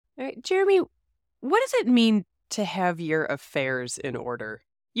All right, Jeremy, what does it mean to have your affairs in order?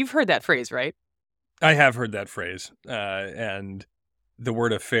 You've heard that phrase, right? I have heard that phrase, and the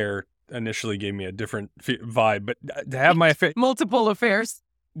word affair initially gave me a different vibe. But to have my affair, Multiple affairs.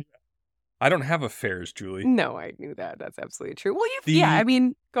 I don't have affairs, Julie. No, I knew that. That's absolutely true. Well,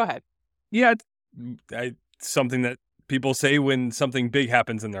 go ahead. Yeah, it's something that people say when something big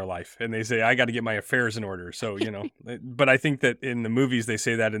happens in their life, and they say, "I got to get my affairs in order." So but I think that in the movies they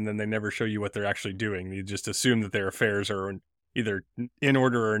say that, and then they never show you what they're actually doing. You just assume that their affairs are either in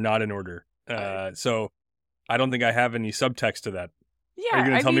order or not in order. So I don't think I have any subtext to that. Yeah, Are you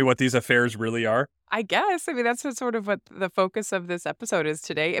going to tell me what these affairs really are? I guess. I mean, that's sort of what the focus of this episode is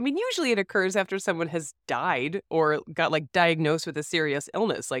today. I mean, usually it occurs after someone has died or got diagnosed with a serious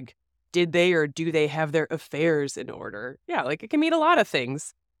illness. Like, did they or do they have their affairs in order? Yeah, it can mean a lot of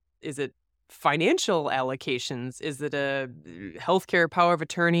things. Is it financial allocations? Is it a healthcare power of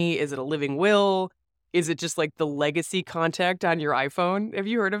attorney? Is it a living will? Is it just the legacy contact on your iPhone? Have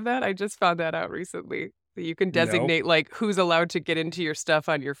you heard of that? I just found that out recently. That you can designate who's allowed to get into your stuff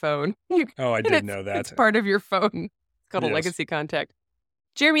on your phone. Oh, I did know that. It's part of your phone. It's called a legacy contact.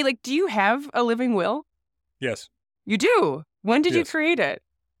 Jeremy, do you have a living will? Yes. You do? When did you create it?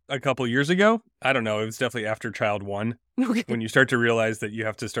 A couple years ago. I don't know. It was definitely after child one. Okay. When you start to realize that you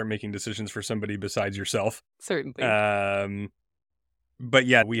have to start making decisions for somebody besides yourself. Certainly. But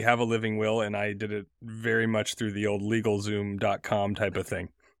yeah, we have a living will, and I did it very much through the old LegalZoom.com type of thing.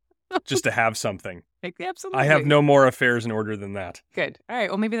 Just to have something. Absolutely. I have no more affairs in order than that. Good. All right.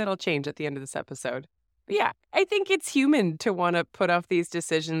 Well, maybe that'll change at the end of this episode. But yeah, I think it's human to want to put off these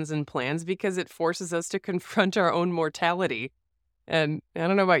decisions and plans because it forces us to confront our own mortality. And I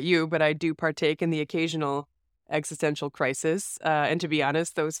don't know about you, but I do partake in the occasional existential crisis. And to be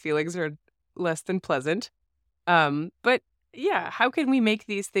honest, those feelings are less than pleasant. But yeah, how can we make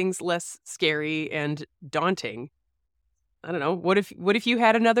these things less scary and daunting? I don't know. What if you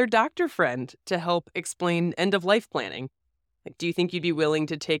had another doctor friend to help explain end-of-life planning? Do you think you'd be willing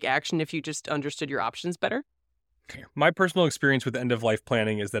to take action if you just understood your options better? My personal experience with end-of-life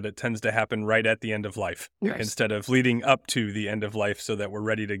planning is that it tends to happen right at the end of life instead of leading up to the end of life so that we're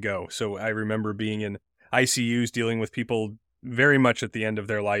ready to go. So I remember being in ICUs dealing with people very much at the end of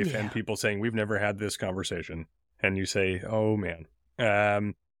their life and people saying, "We've never had this conversation." And you say, "Oh, man."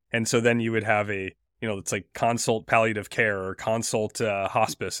 And so then you would have it's consult palliative care or consult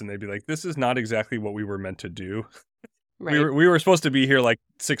hospice. And they'd be like, "This is not exactly what we were meant to do." Right. We were supposed to be here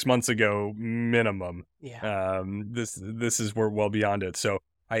 6 months ago minimum. Yeah. This is we're well beyond it. So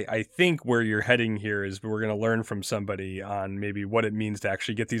I think where you're heading here is we're going to learn from somebody on maybe what it means to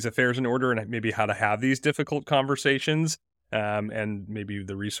actually get these affairs in order and maybe how to have these difficult conversations. And maybe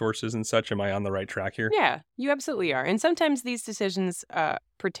the resources and such. Am I on the right track here? Yeah, you absolutely are. And sometimes these decisions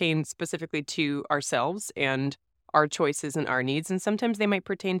pertain specifically to ourselves and our choices and our needs. And sometimes they might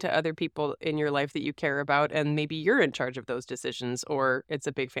pertain to other people in your life that you care about. And maybe you're in charge of those decisions or it's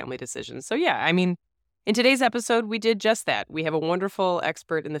a big family decision. So yeah, I mean, in today's episode, we did just that. We have a wonderful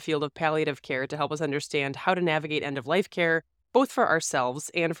expert in the field of palliative care to help us understand how to navigate end-of-life care, both for ourselves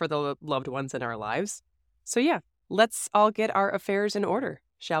and for the loved ones in our lives. So yeah. Let's all get our affairs in order,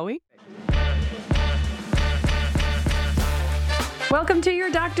 shall we? Welcome to Your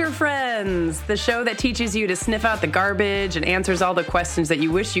Doctor Friends, the show that teaches you to sniff out the garbage and answers all the questions that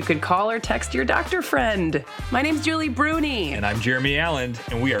you wish you could call or text your doctor friend. My name's Julie Bruni. And I'm Jeremy Allen,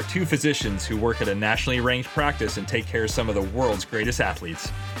 and we are two physicians who work at a nationally ranked practice and take care of some of the world's greatest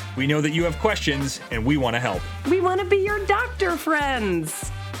athletes. We know that you have questions, and we want to help. We want to be your doctor friends.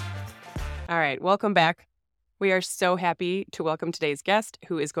 All right, welcome back. We are so happy to welcome today's guest,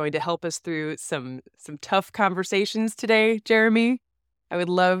 who is going to help us through some tough conversations today, Jeremy. I would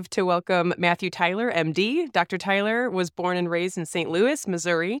love to welcome Matthew Tyler, MD. Dr. Tyler was born and raised in St. Louis,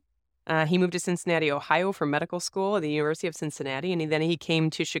 Missouri. He moved to Cincinnati, Ohio for medical school at the University of Cincinnati, and then he came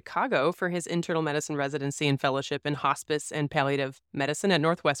to Chicago for his internal medicine residency and fellowship in hospice and palliative medicine at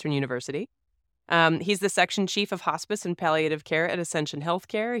Northwestern University. He's the section chief of hospice and palliative care at Ascension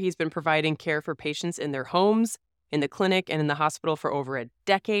Healthcare. He's been providing care for patients in their homes, in the clinic, and in the hospital for over a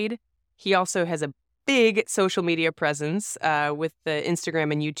decade. He also has a big social media presence with the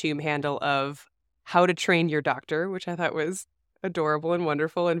Instagram and YouTube handle of How to Train Your Doctor, which I thought was adorable and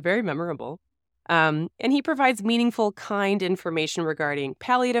wonderful and very memorable. And he provides meaningful, kind information regarding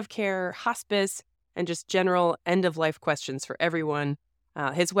palliative care, hospice, and just general end-of-life questions for everyone.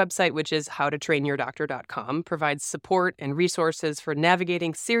 His website, which is howtotrainyourdoctor.com, provides support and resources for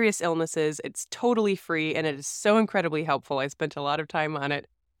navigating serious illnesses. It's totally free, and it is so incredibly helpful. I spent a lot of time on it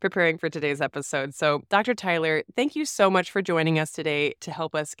preparing for today's episode. So, Dr. Tyler, thank you so much for joining us today to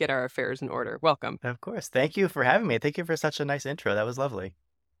help us get our affairs in order. Welcome. Of course. Thank you for having me. Thank you for such a nice intro. That was lovely.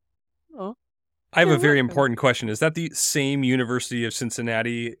 Oh, I have a very welcome. important question. Is that the same University of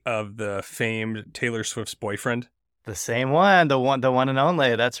Cincinnati of the famed Taylor Swift's boyfriend? The same one, the one and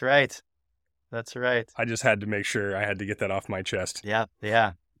only. That's right. That's right. I just had to make sure I had to get that off my chest. Yeah.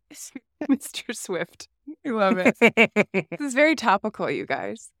 Mr. Swift. I love it. This is very topical, you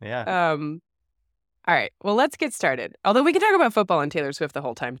guys. Yeah. All right. Well, let's get started. Although we can talk about football and Taylor Swift the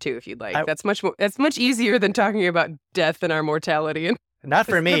whole time too, if you'd like. That's much easier than talking about death and our mortality. And Not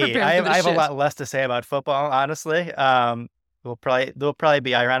for me. prepared I for this have a shit. lot less to say about football, honestly. There'll probably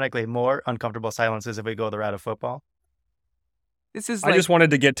be ironically more uncomfortable silences if we go the route of football. This is I just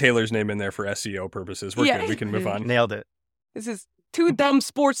wanted to get Taylor's name in there for SEO purposes. We're good. We can move on. Nailed it. this is two dumb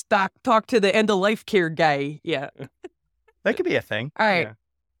sports talk to the end of life care guy. Yeah. That could be a thing. All right.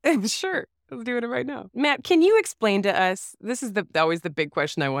 Yeah. Sure. Let's do it right now. Matt, can you explain to us, this is always the big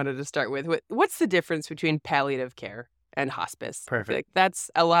question I wanted to start with. What's the difference between palliative care and hospice? Perfect. Like,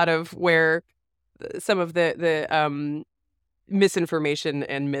 that's a lot of where some of the misinformation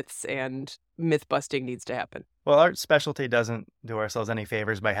and myths and myth busting needs to happen. Well, our specialty doesn't do ourselves any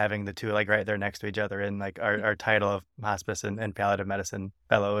favors by having the two like right there next to each other in like our title of hospice and palliative medicine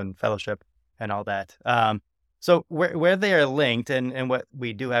fellow and fellowship and all that. So where they are linked and what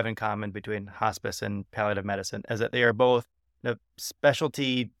we do have in common between hospice and palliative medicine is that they are both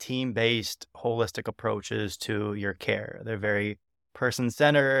specialty team-based holistic approaches to your care. They're very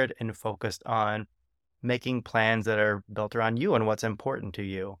person-centered and focused on making plans that are built around you and what's important to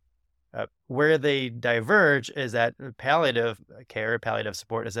you. Where they diverge is that palliative care, palliative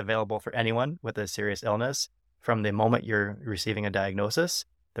support is available for anyone with a serious illness from the moment you're receiving a diagnosis.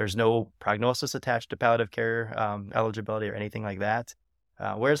 There's no prognosis attached to palliative care eligibility or anything like that.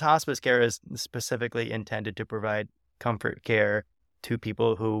 Whereas hospice care is specifically intended to provide comfort care to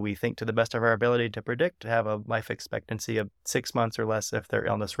people who we think, to the best of our ability to predict, have a life expectancy of 6 months or less if their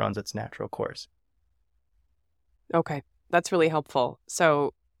illness runs its natural course. Okay. That's really helpful.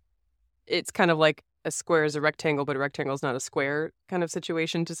 So it's kind of like a square is a rectangle, but a rectangle is not a square kind of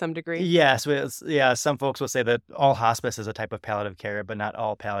situation to some degree. Yes. Some folks will say that all hospice is a type of palliative care, but not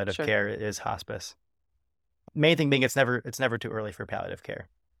all palliative Sure. care is hospice. Main thing being it's never too early for palliative care.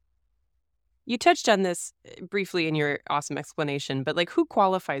 You touched on this briefly in your awesome explanation, but like who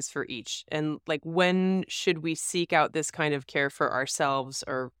qualifies for each? And like when should we seek out this kind of care for ourselves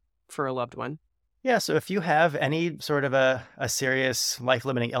or for a loved one? Yeah, so if you have any sort of a serious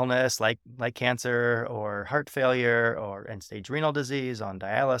life-limiting illness like cancer or heart failure or end-stage renal disease on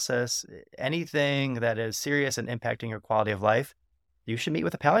dialysis, anything that is serious and impacting your quality of life, you should meet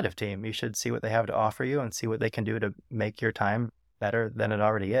with a palliative team. You should see what they have to offer you and see what they can do to make your time better than it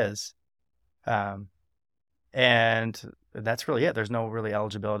already is. And that's really it. There's no really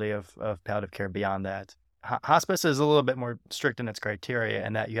eligibility of palliative care beyond that. Hospice is a little bit more strict in its criteria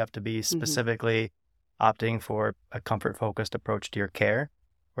in that you have to be specifically opting for a comfort-focused approach to your care,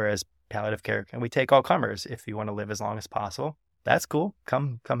 whereas palliative care, and we take all comers. If you want to live as long as possible, that's cool.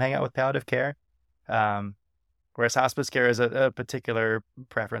 Come hang out with palliative care. Whereas hospice care is a particular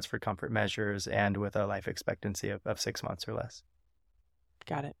preference for comfort measures and with a life expectancy of 6 months or less.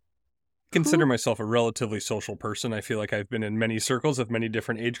 Got it. Consider myself a relatively social person. I feel like I've been in many circles of many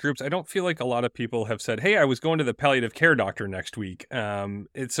different age groups. I don't feel like a lot of people have said, hey, I was going to the palliative care doctor next week.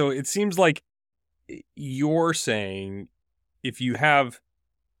 So it seems like you're saying if you have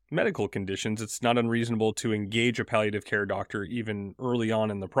medical conditions, it's not unreasonable to engage a palliative care doctor even early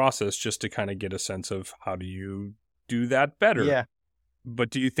on in the process just to kind of get a sense of how do you do that better. Yeah. But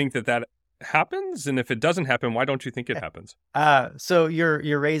do you think that happens? And if it doesn't happen, why don't you think it happens? So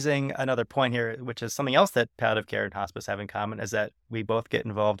you're raising another point here, which is something else that palliative care and hospice have in common, is that we both get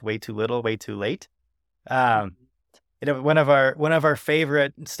involved way too little, way too late. One of our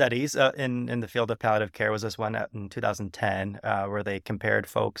favorite studies in the field of palliative care was this one out in 2010, where they compared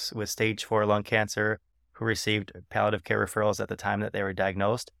folks with stage 4 lung cancer who received palliative care referrals at the time that they were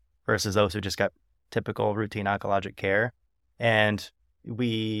diagnosed versus those who just got typical routine oncologic care. And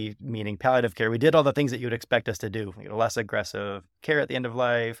we, meaning palliative care, we did all the things that you would expect us to do. Less aggressive care at the end of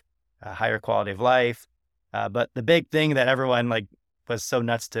life, higher quality of life. But the big thing that everyone was so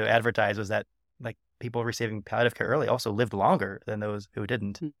nuts to advertise was that people receiving palliative care early also lived longer than those who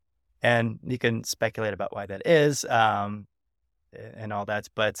didn't. And you can speculate about why that is and all that.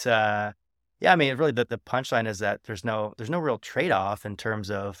 But really the punchline is that there's no real trade-off in terms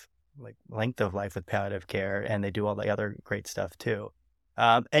of length of life with palliative care, and they do all the other great stuff too.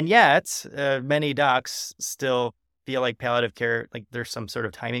 And yet, many docs still feel like palliative care, like there's some sort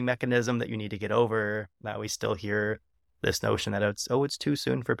of timing mechanism that you need to get over. That we still hear this notion that it's too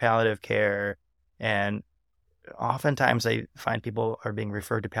soon for palliative care. And oftentimes I find people are being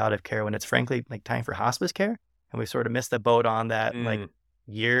referred to palliative care when it's frankly like time for hospice care. And we sort of missed the boat on that, like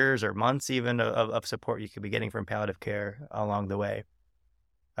years or months even of support you could be getting from palliative care along the way.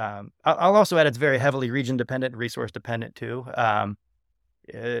 I'll also add it's very heavily region dependent, resource dependent too.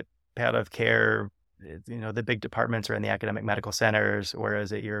 Palliative care, the big departments are in the academic medical centers,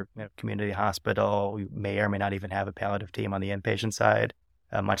 whereas at your community hospital, you may or may not even have a palliative team on the inpatient side,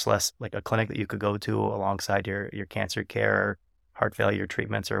 much less like a clinic that you could go to alongside your cancer care or heart failure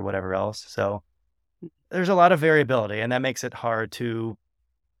treatments or whatever else. So there's a lot of variability, and that makes it hard to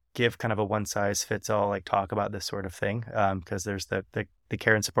give kind of a one size fits all like talk about this sort of thing, because there's the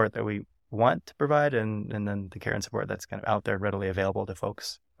care and support that we want to provide, and then the care and support that's kind of out there readily available to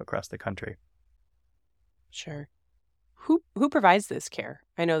folks across the country. Sure. Who provides this care?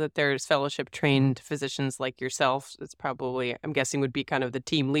 I know that there's fellowship trained physicians like yourself. It's probably, I'm guessing, would be kind of the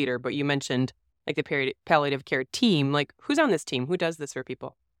team leader, but you mentioned like the palliative care team. Like, who's on this team? Who does this for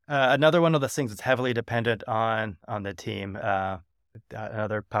people? Another one of the things that's heavily dependent on the team.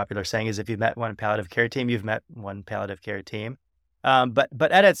 Another popular saying is, if you've met one palliative care team, you've met one palliative care team.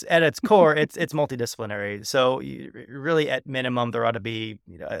 But at its core, it's multidisciplinary. So really, at minimum, there ought to be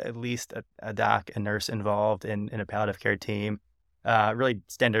at least a doc, a nurse involved in a palliative care team. Really,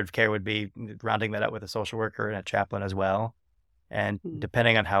 standard of care would be rounding that out with a social worker and a chaplain as well. And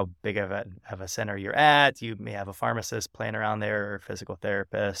depending on how big of a center you're at, you may have a pharmacist playing around there, or a physical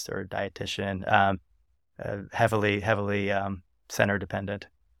therapist, or a dietitian. Heavily center dependent.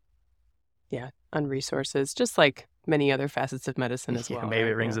 Yeah, on resources, just like many other facets of medicine as well. Maybe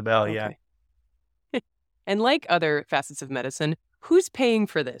it rings a bell, okay. Yeah. And like other facets of medicine, who's paying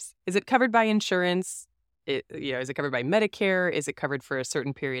for this? Is it covered by insurance? Is it covered by Medicare? Is it covered for a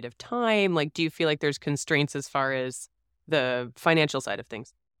certain period of time? Like, do you feel like there's constraints as far as the financial side of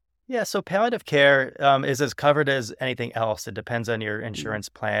things? Yeah, so palliative care is as covered as anything else. It depends on your insurance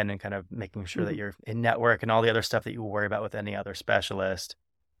plan and kind of making sure that you're in network and all the other stuff that you worry about with any other specialist.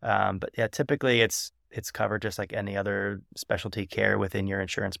 But yeah, typically it's covered just like any other specialty care within your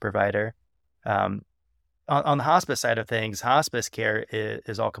insurance provider. On the hospice side of things, hospice care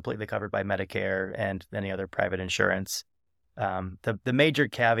is all completely covered by Medicare and any other private insurance. The major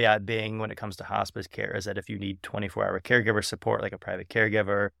caveat being when it comes to hospice care is that if you need 24-hour caregiver support, like a private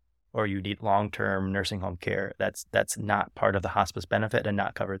caregiver, or you need long-term nursing home care, that's not part of the hospice benefit and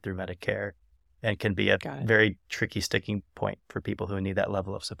not covered through Medicare, and can be a very tricky sticking point for people who need that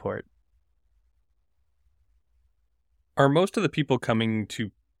level of support. Are most of the people coming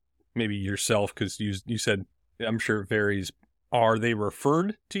to maybe yourself, because you said, I'm sure it varies, are they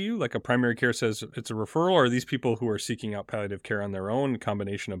referred to you? Like a primary care says it's a referral, or are these people who are seeking out palliative care on their own, a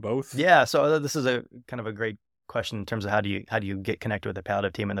combination of both? Yeah, so this is a kind of a great question in terms of how do you get connected with the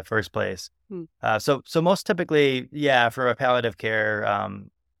palliative team in the first place. So most typically, for a palliative care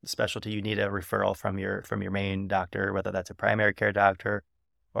specialty, you need a referral from your main doctor, whether that's a primary care doctor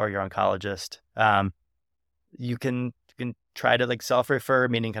or your oncologist. You can try to like self-refer,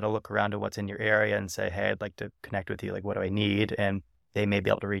 meaning kind of look around to what's in your area and say, hey, I'd like to connect with you. Like, what do I need? And they may be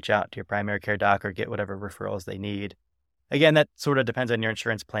able to reach out to your primary care doc or get whatever referrals they need. Again, that sort of depends on your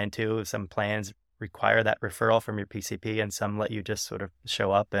insurance plan too. Some plans require that referral from your PCP, and some let you just sort of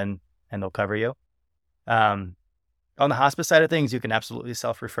show up and they'll cover you. On the hospice side of things, you can absolutely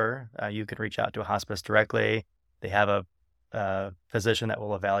self-refer. You can reach out to a hospice directly. They have a physician that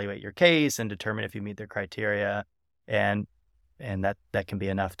will evaluate your case and determine if you meet their criteria, and that can be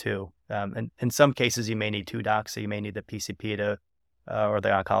enough too. And in some cases, you may need two docs, so you may need the PCP or the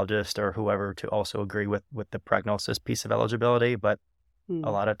oncologist or whoever to also agree with the prognosis piece of eligibility. But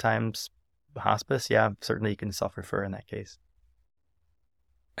a lot of times, hospice, certainly you can self-refer in that case.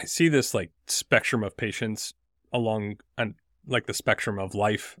 I see this like spectrum of patients along like the spectrum of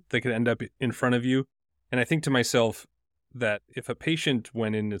life that could end up in front of you. And I think to myself that if a patient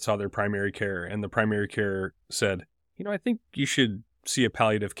went in and saw their primary care and the primary care said, I think you should see a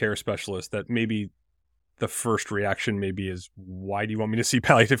palliative care specialist, that maybe the first reaction maybe is, why do you want me to see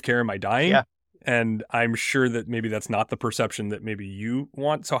palliative care? Am I dying? Yeah. And I'm sure that maybe that's not the perception that maybe you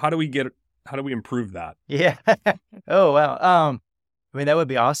want. So how do we improve that? Yeah. Oh, wow. I mean, that would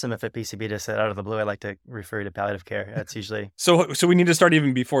be awesome if a PCP just said out of the blue, I'd like to refer you to palliative care. That's usually... So we need to start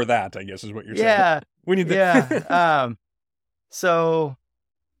even before that, I guess, is what you're saying. Yeah. We need to... Yeah. So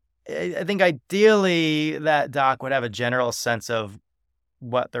I think ideally that doc would have a general sense of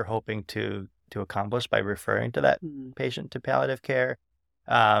what they're hoping to accomplish by referring to that patient to palliative care.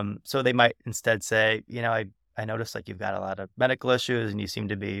 So they might instead say, I I noticed like you've got a lot of medical issues and you seem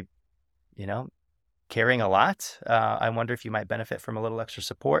to be, carrying a lot. I wonder if you might benefit from a little extra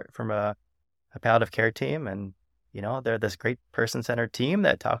support from a palliative care team. And, they're this great person-centered team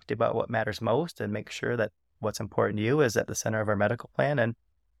that talks to you about what matters most and make sure that what's important to you is at the center of our medical plan. And,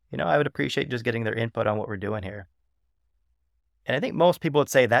 I would appreciate just getting their input on what we're doing here. And I think most people would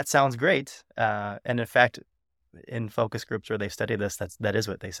say that sounds great. And in fact, in focus groups where they study this, that is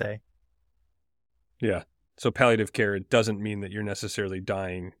what they say. Yeah. So palliative care, it doesn't mean that you're necessarily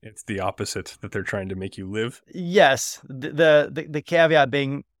dying. It's the opposite, that they're trying to make you live. Yes. The caveat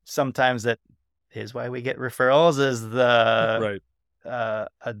being sometimes that is why we get referrals is Right.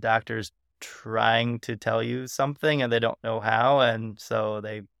 A doctor's trying to tell you something and they don't know how. And so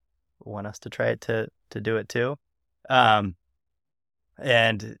they want us to try it to do it too. And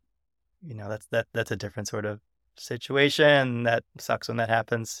that's a different sort of situation. That sucks when that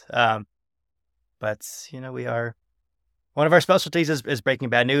happens. But one of our specialties is breaking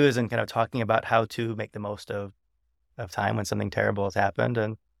bad news and kind of talking about how to make the most of time when something terrible has happened.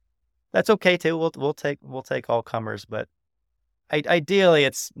 And that's okay too. We'll take all comers, but ideally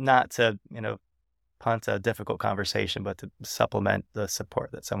it's not to, punt a difficult conversation, but to supplement the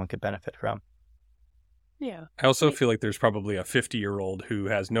support that someone could benefit from. Yeah. I also feel like there's probably a 50-year-old who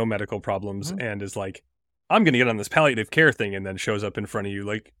has no medical problems and is like, I'm going to get on this palliative care thing, and then shows up in front of you.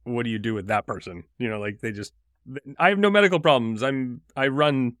 Like, what do you do with that person? I have no medical problems. I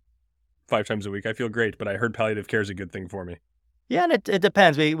run 5 times a week. I feel great, but I heard palliative care is a good thing for me. Yeah, and it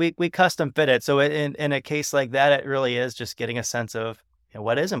depends. We custom fit it. So in a case like that, it really is just getting a sense of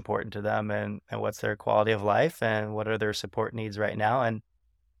what is important to them and what's their quality of life and what are their support needs right now. And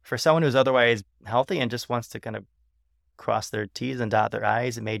for someone who's otherwise healthy and just wants to kind of cross their T's and dot their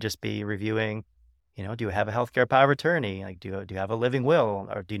I's, it may just be reviewing, do you have a healthcare power of attorney? Like, do you have a living will?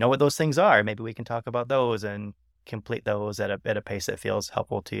 Or do you know what those things are? Maybe we can talk about those and complete those at a pace that feels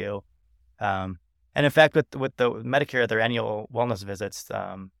helpful to you. And in fact, with the Medicare, their annual wellness visits,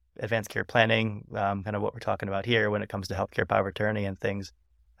 advanced care planning, kind of what we're talking about here when it comes to healthcare power of attorney and things,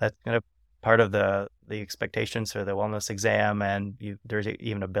 that's kind of part of the expectations for the wellness exam. And there's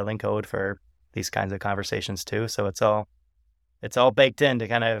even a billing code for these kinds of conversations too. So it's all baked in to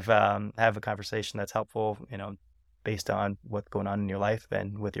kind of have a conversation that's helpful, based on what's going on in your life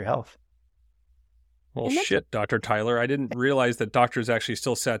and with your health. Well, shit, Dr. Tyler. I didn't realize that doctors actually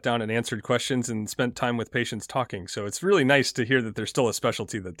still sat down and answered questions and spent time with patients talking. So it's really nice to hear that there's still a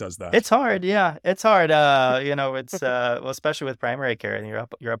specialty that does that. It's hard. Yeah, it's hard. It's well, especially with primary care, and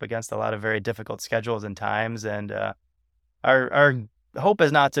you're up against a lot of very difficult schedules and times. And our hope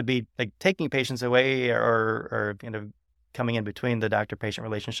is not to be like taking patients away or coming in between the doctor-patient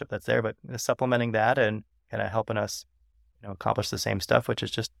relationship that's there, but supplementing that and kind of helping us, accomplish the same stuff, which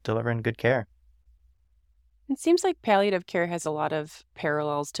is just delivering good care. It seems like palliative care has a lot of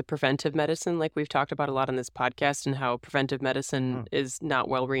parallels to preventive medicine, like we've talked about a lot on this podcast, and how preventive medicine is not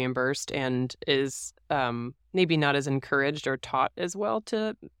well reimbursed and is maybe not as encouraged or taught as well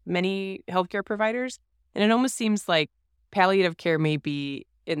to many healthcare providers. And it almost seems like palliative care may be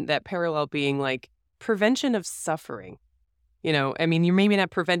in that parallel being like prevention of suffering. You're maybe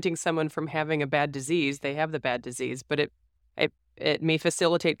not preventing someone from having a bad disease. They have the bad disease, but it may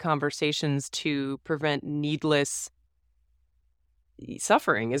facilitate conversations to prevent needless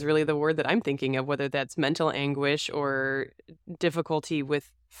suffering is really the word that I'm thinking of, whether that's mental anguish or difficulty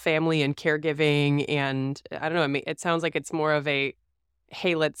with family and caregiving. And I don't know, it sounds like it's more of a,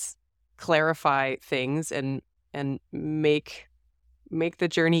 hey, let's clarify things and make the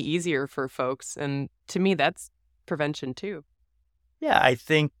journey easier for folks. And to me, that's prevention too. Yeah, I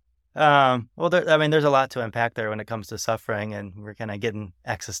think, there's a lot to unpack there when it comes to suffering, and we're kind of getting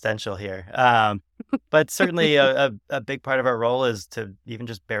existential here. But certainly a big part of our role is to even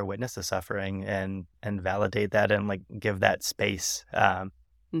just bear witness to suffering and validate that and like give that space.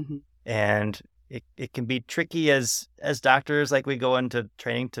 And it can be tricky as doctors, like we go into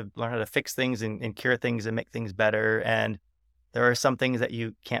training to learn how to fix things and cure things and make things better. And there are some things that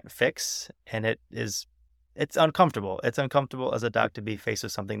you can't fix, and it's uncomfortable. It's uncomfortable as a doc to be faced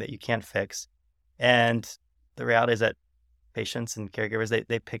with something that you can't fix. And the reality is that patients and caregivers,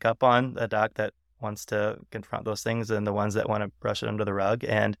 they pick up on a doc that wants to confront those things and the ones that want to brush it under the rug.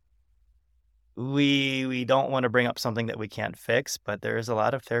 And we don't want to bring up something that we can't fix, but there is a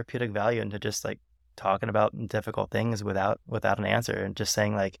lot of therapeutic value into just like talking about difficult things without an answer and just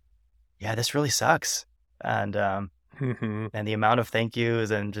saying like, yeah, this really sucks. And and the amount of thank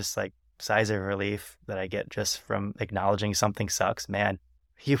yous and just like sighs of relief that I get just from acknowledging something sucks, man,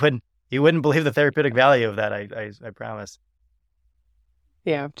 you wouldn't believe the therapeutic value of that. I promise.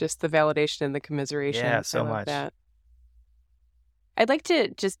 Yeah, just the validation and the commiseration. Yeah, so I love much. that. I'd like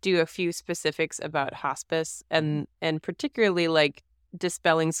to just do a few specifics about hospice and particularly like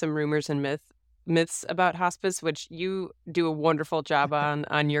dispelling some rumors and myths about hospice, which you do a wonderful job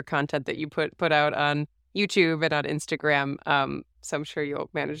on your content that you put out on YouTube and on Instagram. So I'm sure you'll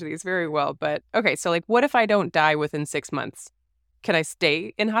manage these very well. But okay, so like, what if I don't die within 6 months? Can I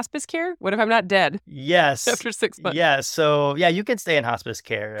stay in hospice care? What if I'm not dead Yes. after 6 months? Yeah. So yeah, you can stay in hospice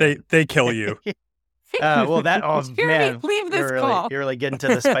care. They kill you. Well, that Jeremy, man, leave this you're call. you're really getting to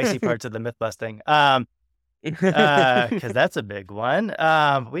the spicy parts of the myth busting. Because that's a big one.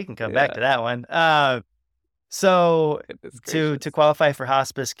 We can come back to that one. So to qualify for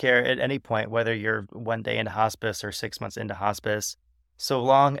hospice care at any point, whether you're 1 day into hospice or 6 months into hospice, so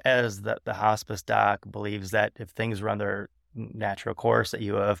long as the hospice doc believes that if things run their natural course, that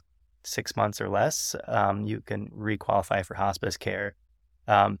you have 6 months or less, you can requalify for hospice care.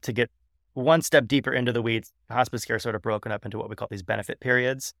 To get one step deeper into the weeds, hospice care is sort of broken up into what we call these benefit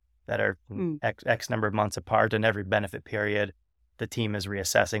periods that are X number of months apart. And every benefit period, the team is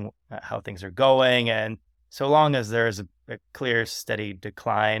reassessing how things are going. And so long as there is a clear, steady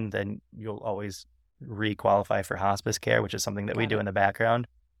decline, then you'll always requalify for hospice care, which is something that we do in the background.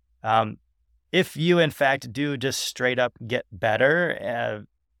 If you, in fact, do just straight up get better,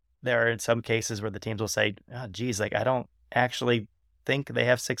 there are some cases where the teams will say, oh, geez, like I don't actually think they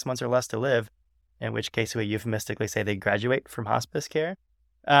have 6 months or less to live, in which case we euphemistically say they graduate from hospice care,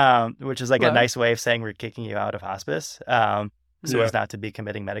 which is like a nice way of saying we're kicking you out of hospice, so as not to be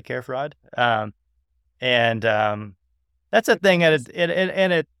committing Medicare fraud. And that's a thing,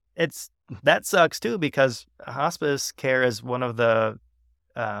 and it's that sucks too, because hospice care is one of the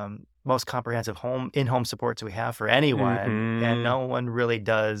most comprehensive in-home supports we have for anyone, and no one really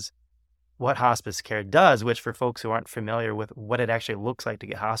does what hospice care does, which for folks who aren't familiar with what it actually looks like to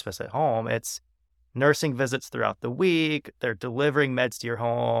get hospice at home, it's nursing visits throughout the week. They're delivering meds to your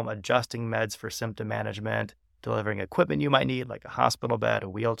home, adjusting meds for symptom management, delivering equipment you might need, like a hospital bed, a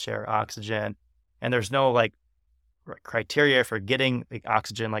wheelchair, oxygen. And there's no like criteria for getting like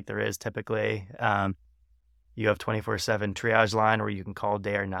oxygen like there is typically. You have 24/7 triage line where you can call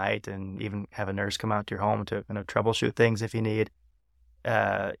day or night, and even have a nurse come out to your home to troubleshoot things if you need.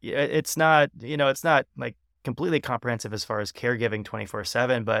 It's not like completely comprehensive as far as caregiving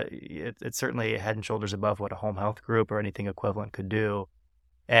 24/7, but it's certainly head and shoulders above what a home health group or anything equivalent could do.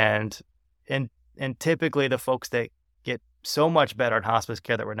 And typically the folks that get so much better at hospice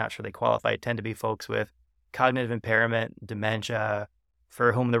care that we're not sure they qualify tend to be folks with cognitive impairment, dementia,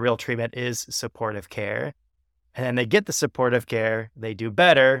 for whom the real treatment is supportive care. And then they get the supportive care, they do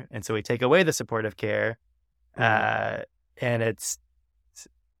better, and so we take away the supportive care, and it's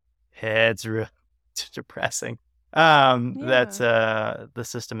real depressing. That the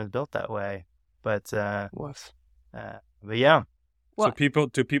system is built that way, but yeah. So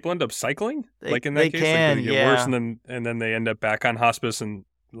do people end up cycling? Like in that case, can, like they get worse, and then they end up back on hospice, and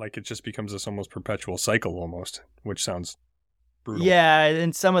like it just becomes this almost perpetual cycle, almost, which sounds brutal. Yeah,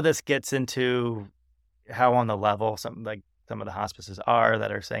 and some of this gets into how on the level some of the hospices are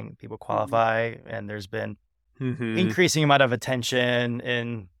that are saying people qualify, and there's been increasing amount of attention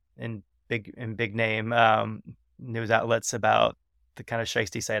in big name news outlets about the kind of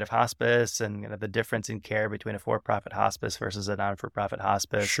shiesty side of hospice and the difference in care between a for-profit hospice versus a non-for-profit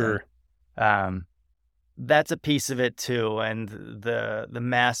hospice. Sure. And, that's a piece of it too, and the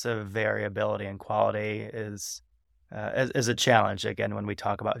massive variability in quality is a challenge. Again, when we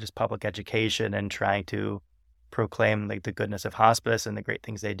talk about just public education and trying to proclaim like the goodness of hospice and the great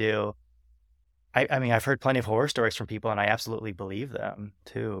things they do. I mean, I've heard plenty of horror stories from people, and I absolutely believe them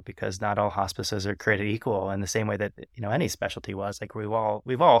too, because not all hospices are created equal in the same way that any specialty was. Like we've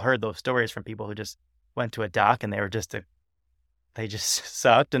all heard those stories from people who just went to a doc and they just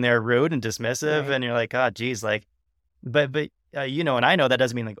sucked and they're rude and dismissive, right. And you're like, oh, geez, like, but and I know that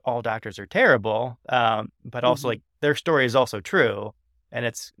doesn't mean like all doctors are terrible, but also like their story is also true, and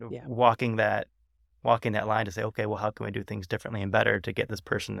it's walking that line to say, okay, well, how can we do things differently and better to get this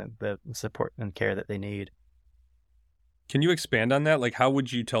person the support and care that they need? Can you expand on that? Like, how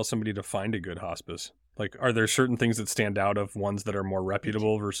would you tell somebody to find a good hospice? Like, are there certain things that stand out of ones that are more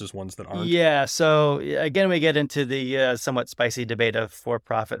reputable versus ones that aren't? Yeah. So again, we get into the somewhat spicy debate of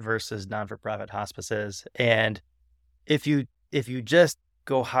for-profit versus non-for-profit hospices. And if you just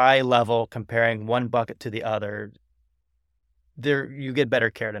go high level comparing one bucket to the other, you get better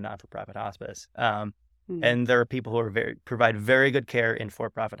care at a non-for-profit hospice. And there are people who provide very good care in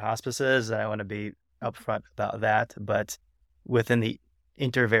for-profit hospices, and I want to be upfront about that. But within the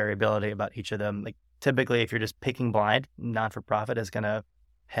intervariability about each of them, like typically, if you're just picking blind, non-for-profit is going to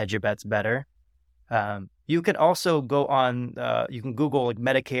hedge your bets better. You can also go on, you can Google like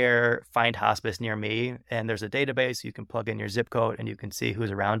Medicare, find hospice near me, and there's a database. You can plug in your zip code and you can see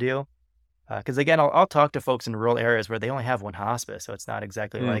who's around you. Because again, I'll talk to folks in rural areas where they only have one hospice, so it's not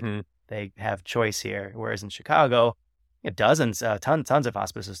exactly like they have choice here. Whereas in Chicago, dozens, tons of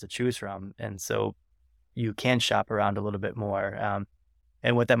hospices to choose from, and so you can shop around a little bit more.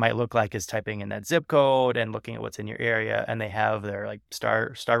 And what that might look like is typing in that zip code and looking at what's in your area, and they have their like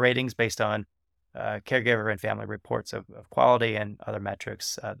star ratings based on caregiver and family reports of quality and other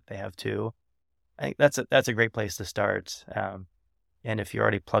metrics they have too. I think that's a great place to start. And if you're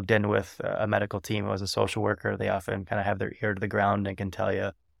already plugged in with a medical team who is a social worker, they often kind of have their ear to the ground and can tell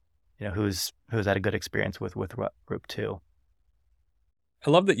you, who's had a good experience with what group too. I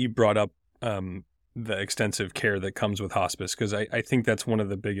love that you brought up the extensive care that comes with hospice, because I think that's one of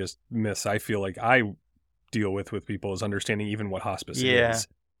the biggest myths I feel like I deal with people is understanding even what hospice is.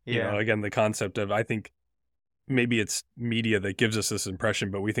 Yeah. Again, the concept of, I think maybe it's media that gives us this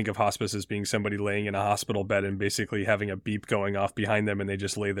impression, but we think of hospice as being somebody laying in a hospital bed and basically having a beep going off behind them and they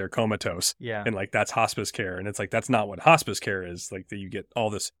just lay there comatose. Yeah. And like, that's hospice care. And it's like, that's not what hospice care is. Like, that you get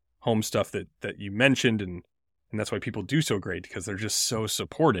all this home stuff that you mentioned, and that's why people do so great, because they're just so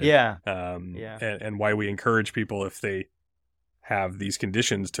supportive. Yeah. And why we encourage people, if they have these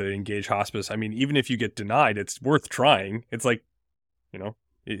conditions, to engage hospice. I mean, even if you get denied, it's worth trying. It's like,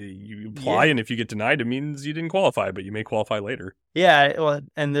 you apply, and if you get denied, it means you didn't qualify, but you may qualify later. Yeah, well,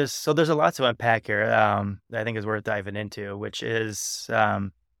 and there's a lot to unpack here. I think is worth diving into, which is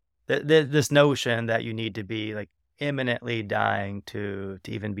this notion that you need to be like imminently dying to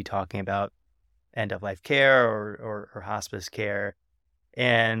even be talking about end of life care or hospice care,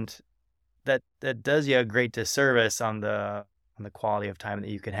 and that does you a great disservice on the quality of time that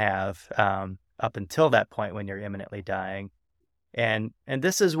you can have up until that point when you're imminently dying. And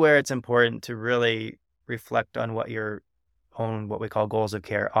this is where it's important to really reflect on what your own, what we call goals of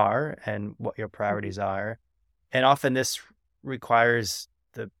care are, and what your priorities are. And often this requires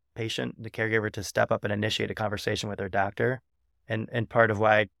the patient, the caregiver, to step up and initiate a conversation with their doctor. And part of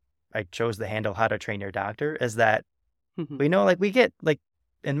why I chose the handle "How to Train Your Doctor" is that we know, like, we get like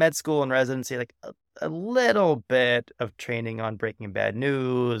in med school and residency, like a little bit of training on breaking bad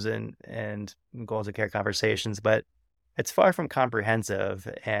news and goals of care conversations, but it's far from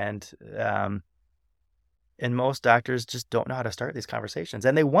comprehensive, and most doctors just don't know how to start these conversations.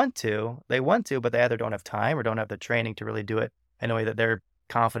 And they want to, but they either don't have time or don't have the training to really do it in a way that they're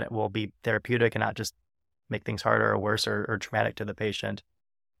confident will be therapeutic and not just make things harder or worse or traumatic to the patient.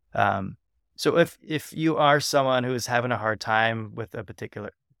 So if you are someone who is having a hard time with a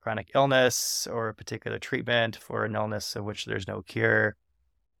particular chronic illness or a particular treatment for an illness of which there's no cure,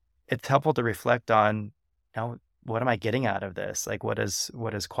 it's helpful to reflect on, what am I getting out of this? Like, what does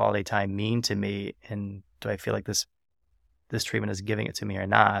quality time mean to me? And do I feel like this treatment is giving it to me or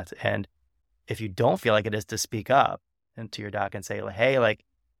not? And if you don't feel like it is, to speak up and to your doc and say, hey, like,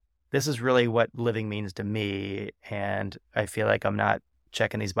 this is really what living means to me, and I feel like I'm not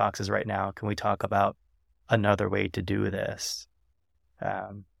checking these boxes right now. Can we talk about another way to do this?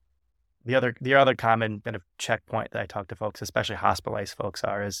 The other common kind of checkpoint that I talk to folks, especially hospitalized folks,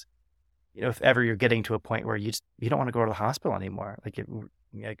 is, if ever you're getting to a point where you don't want to go to the hospital anymore,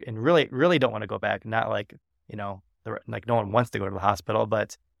 and really don't want to go back, not like, like no one wants to go to the hospital,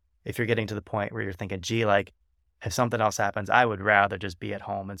 but if you're getting to the point where you're thinking, gee, like, if something else happens, I would rather just be at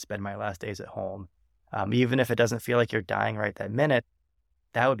home and spend my last days at home. Even if it doesn't feel like you're dying right that minute,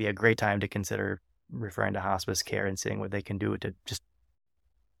 that would be a great time to consider referring to hospice care and seeing what they can do to just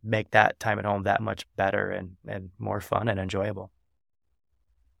make that time at home that much better and more fun and enjoyable.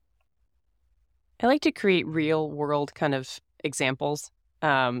 I like to create real world kind of examples,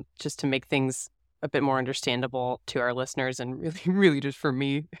 just to make things a bit more understandable to our listeners, and really, really just for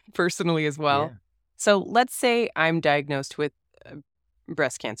me personally as well. Yeah. So let's say I'm diagnosed with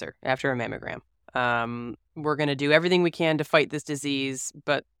breast cancer after a mammogram. We're going to do everything we can to fight this disease,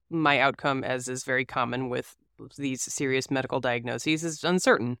 but my outcome, as is very common with these serious medical diagnoses, is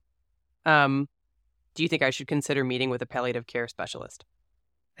uncertain. Do you think I should consider meeting with a palliative care specialist?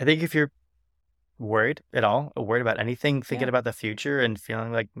 I think if you're worried at all, or worried about anything, thinking about the future and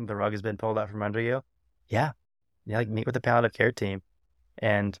feeling like the rug has been pulled out from under you, like, meet with the palliative care team.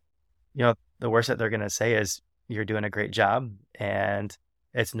 And, the worst that they're going to say is, you're doing a great job, and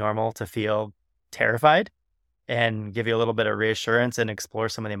it's normal to feel terrified, and give you a little bit of reassurance and explore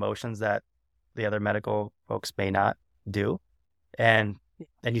some of the emotions that the other medical folks may not do. And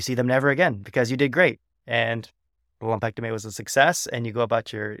then you see them never again because you did great, and the lumpectomy was a success, and you go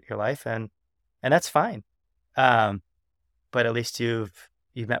about your life, and and that's fine. But at least you've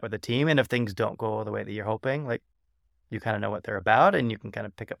met with the team, and if things don't go the way that you're hoping, like, you kind of know what they're about, and you can kind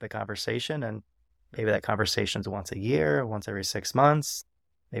of pick up the conversation, and maybe that conversation's once a year, once every 6 months.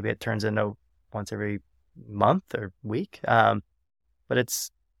 Maybe it turns into once every month or week. But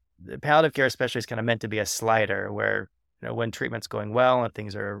it's palliative care, especially, is kind of meant to be a slider where, when treatment's going well and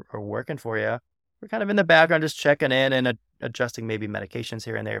things are working for you, we're kind of in the background just checking in and adjusting maybe medications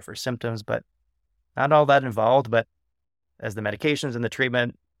here and there for symptoms, but not all that involved. But as the medications and the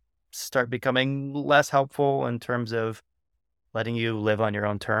treatment start becoming less helpful in terms of letting you live on your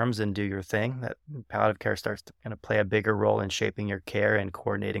own terms and do your thing, that palliative care starts to kind of play a bigger role in shaping your care and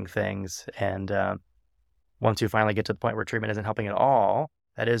coordinating things. And once you finally get to the point where treatment isn't helping at all,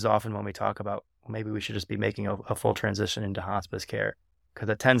 that is often when we talk about, well, maybe we should just be making a full transition into hospice care, because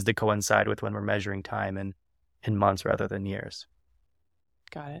it tends to coincide with when we're measuring time in months rather than years.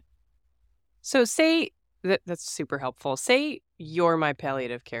 Got it. So say that's super helpful. Say you're my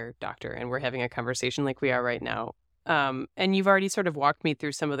palliative care doctor and we're having a conversation like we are right now. And you've already sort of walked me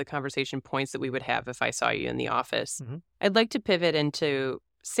through some of the conversation points that we would have if I saw you in the office. Mm-hmm. I'd like to pivot into,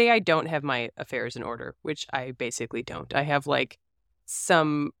 say I don't have my affairs in order, which I basically don't. I have like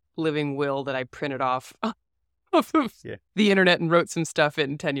some living will that I printed off of the internet and wrote some stuff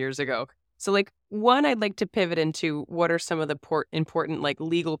in 10 years ago. So like, one, I'd like to pivot into what are some of the important like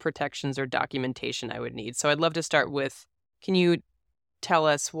legal protections or documentation I would need. So I'd love to start with, can you tell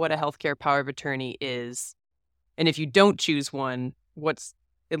us what a healthcare power of attorney is? And if you don't choose one, what's,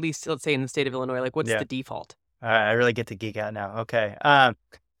 at least let's say in the state of Illinois, like what's the default? I really get to geek out now. Okay.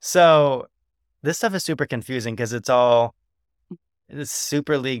 So this stuff is super confusing because it's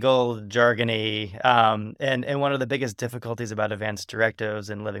super legal, jargony. And one of the biggest difficulties about advanced directives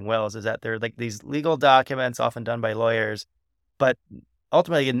and living wills is that they're like these legal documents often done by lawyers, but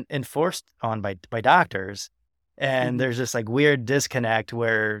ultimately enforced on by doctors. And there's this like weird disconnect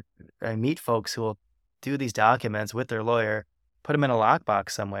where I meet folks who will do these documents with their lawyer, put them in a lockbox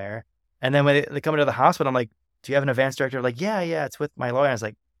somewhere. And then when they come into the hospital, I'm like, do you have an advanced directive? Like, yeah, it's with my lawyer. I was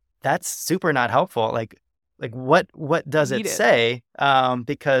like, that's super not helpful. Like what does it say?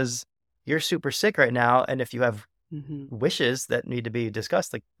 Because you're super sick right now. And if you have wishes that need to be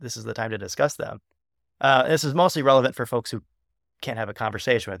discussed, like this is the time to discuss them. This is mostly relevant for folks who can't have a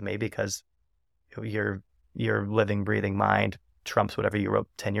conversation with me because your living, breathing mind trumps whatever you wrote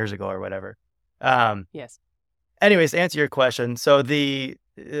 10 years ago or whatever. Yes. Anyways, to answer your question, so the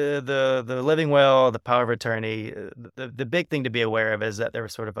living will, the power of attorney, the big thing to be aware of is that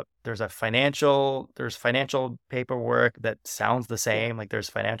there's financial paperwork that sounds the same. Like there's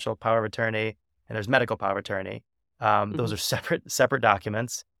financial power of attorney and there's medical power of attorney. Those are separate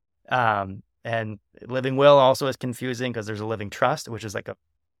documents. And living will also is confusing because there's a living trust, which is like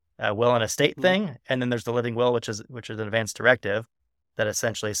a will and estate thing, and then there's the living will, which is an advanced directive that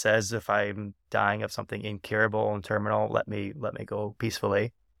essentially says if I'm dying of something incurable and terminal, let me go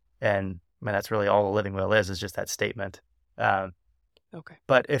peacefully. And that's really all a living will is just that statement. Okay.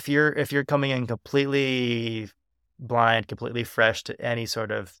 But if you're coming in completely blind, completely fresh to any sort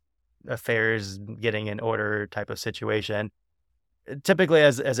of affairs getting in order type of situation, typically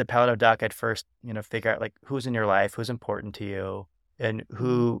as a palliative doc, I'd first figure out like who's in your life, who's important to you, and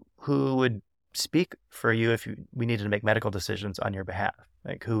who would speak for you if we needed to make medical decisions on your behalf.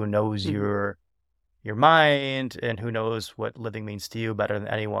 Like who knows your mind and who knows what living means to you better than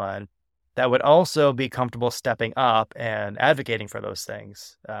anyone, that would also be comfortable stepping up and advocating for those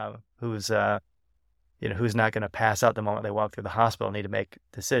things. Who's not going to pass out the moment they walk through the hospital and need to make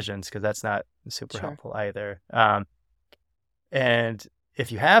decisions, because that's not super helpful either. And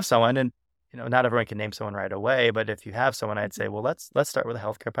if you have someone, and not everyone can name someone right away, but if you have someone, I'd say, well, let's start with a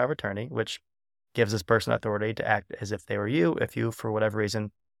healthcare power of attorney, which gives this person authority to act as if they were you, if you, for whatever reason,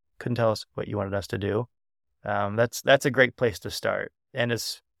 couldn't tell us what you wanted us to do. That's a great place to start. And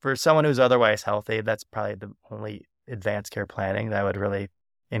as for someone who's otherwise healthy, that's probably the only advanced care planning that I would really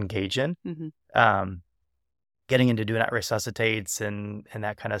engage in. Getting into do not resuscitates and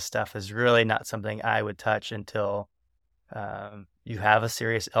that kind of stuff is really not something I would touch until you have a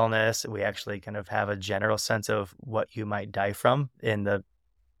serious illness. We actually kind of have a general sense of what you might die from in the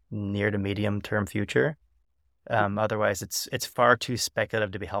near to medium term future. Otherwise, it's far too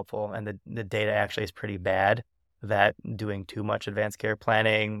speculative to be helpful, and the data actually is pretty bad that doing too much advanced care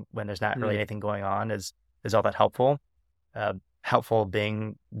planning when there's not really anything going on is all that helpful. Helpful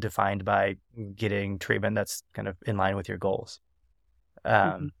being defined by getting treatment that's kind of in line with your goals.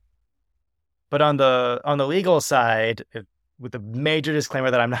 But on the legal side, with the major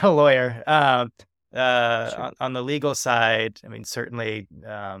disclaimer that I'm not a lawyer, on the legal side, certainly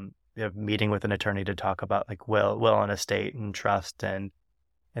meeting with an attorney to talk about like will and estate and trust and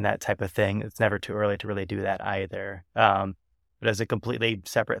that type of thing. It's never too early to really do that either. But as a completely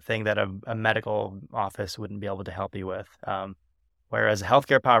separate thing that a medical office wouldn't be able to help you with. Whereas a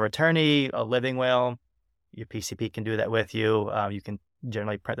healthcare power of attorney, a living will, your PCP can do that with you. You can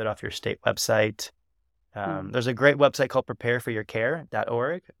generally print it off your state website. There's a great website called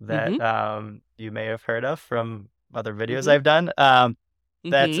prepareforyourcare.org that you may have heard of from other videos I've done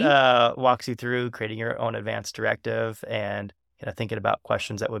that walks you through creating your own advance directive and thinking about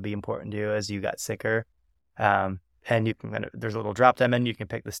questions that would be important to you as you got sicker. And you can there's a little drop down menu. You can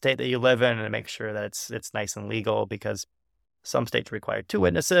pick the state that you live in and make sure that it's nice and legal, because some states require 2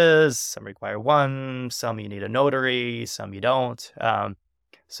 witnesses, some require 1, some you need a notary, some you don't.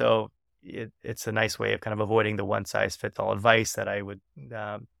 So it's a nice way of kind of avoiding the one size fits all advice that I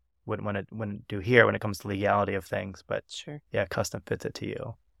wouldn't want to do here when it comes to legality of things. But sure, yeah, custom fits it to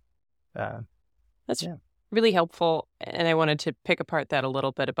you. That's really helpful. And I wanted to pick apart that a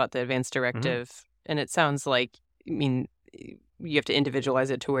little bit about the advance directive. And it sounds like, you have to individualize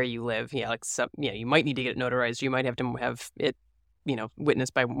it to where you live. Yeah, like you might need to get it notarized. You might have to have it,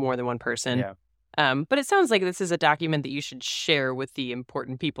 witnessed by more than one person. Yeah. But it sounds like this is a document that you should share with the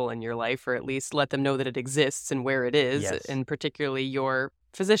important people in your life, or at least let them know that it exists and where it is, Yes. and particularly your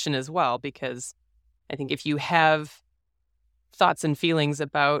physician as well, because I think if you have thoughts and feelings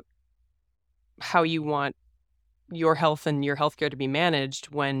about how you want your health and your healthcare to be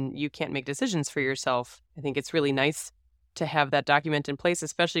managed when you can't make decisions for yourself, I think it's really nice to have that document in place,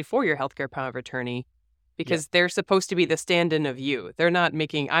 especially for your healthcare power of attorney, because they're supposed to be the stand-in of you. I'm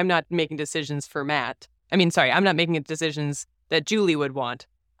not making decisions for Matt. I'm not making decisions that Julie would want.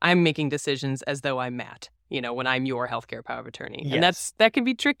 I'm making decisions as though I'm Matt, when I'm your healthcare power of attorney. Yes. And that can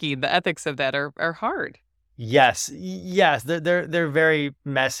be tricky. The ethics of that are hard. Yes. They're very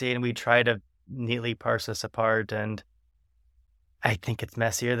messy, and we try to neatly parse this apart, and I think it's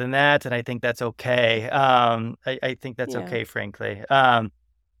messier than that, and I think that's okay. I think that's okay, frankly.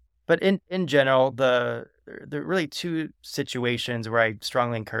 But in general, there are really 2 situations where I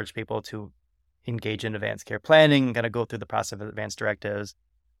strongly encourage people to engage in advanced care planning and kind of go through the process of advanced directives.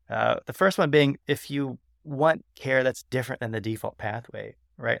 The first one being if you want care that's different than the default pathway,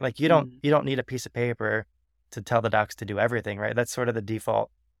 right? Like you don't need a piece of paper to tell the docs to do everything, right? That's sort of the default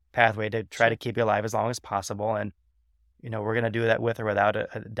pathway to try to keep you alive as long as possible. And, we're going to do that with or without a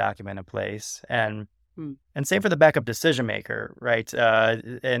document in place. And same for the backup decision maker, right?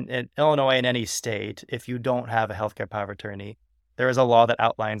 In Illinois, in any state, if you don't have a healthcare power of attorney, there is a law that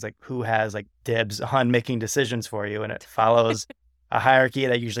outlines like who has like dibs on making decisions for you. And it follows a hierarchy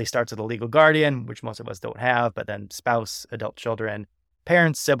that usually starts with a legal guardian, which most of us don't have, but then spouse, adult children,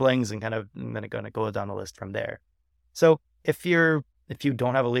 parents, siblings, and then it kind of goes down the list from there. So if you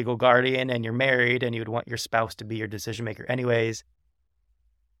don't have a legal guardian and you're married and you'd want your spouse to be your decision maker anyways,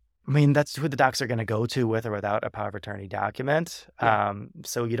 that's who the docs are going to go to with or without a power of attorney document.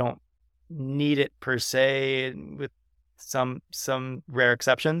 So you don't need it per se, with some rare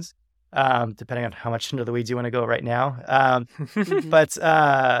exceptions, depending on how much into the weeds you want to go right now. But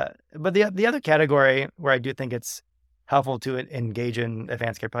the other category where I do think it's helpful to engage in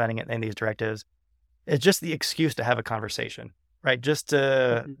advanced care planning and these directives is just the excuse to have a conversation. Right, just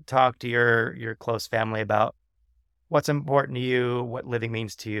to talk to your close family about what's important to you, what living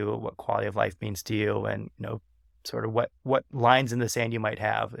means to you, what quality of life means to you, and sort of what lines in the sand you might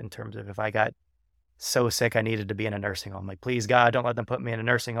have in terms of, if I got so sick I needed to be in a nursing home, like, please God, don't let them put me in a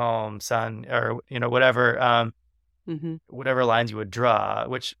nursing home, son, or whatever, whatever lines you would draw.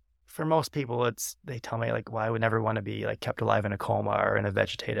 Which for most people, they tell me like, well, I would never want to be like kept alive in a coma or in a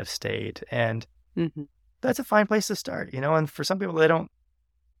vegetative state, and that's a fine place to start, and for some people,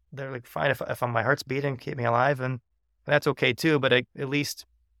 they're like, fine, if my heart's beating, keep me alive, and that's okay too. But at least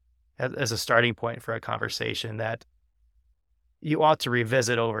as a starting point for a conversation that you ought to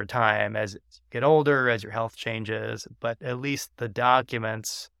revisit over time as you get older, as your health changes, but at least the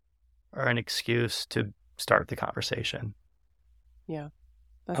documents are an excuse to start the conversation. Yeah.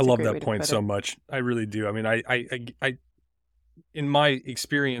 I love that point so much. I really do. I in my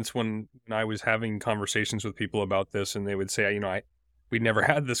experience, when I was having conversations with people about this, and they would say, we'd never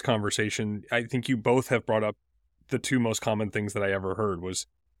had this conversation. I think you both have brought up the 2 most common things that I ever heard. Was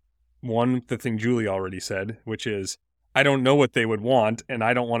one, the thing Julie already said, which is, I don't know what they would want, and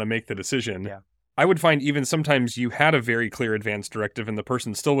I don't want to make the decision. Yeah. I would find even sometimes you had a very clear advance directive, and the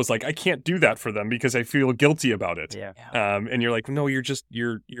person still was like, I can't do that for them because I feel guilty about it. Yeah. And you're like, no,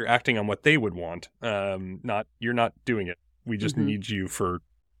 you're acting on what they would want. You're not doing it. We just need you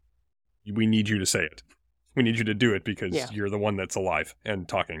we need you to say it. We need you to do it because you're the one that's alive and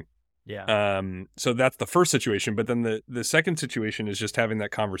talking. Yeah. So that's the first situation. But then the second situation is just having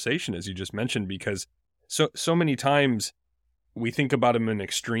that conversation, as you just mentioned, because so many times we think about them in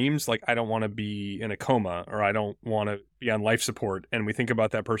extremes, like I don't want to be in a coma or I don't want to be on life support. And we think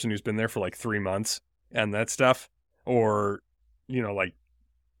about that person who's been there for like 3 months and that stuff. Or, like,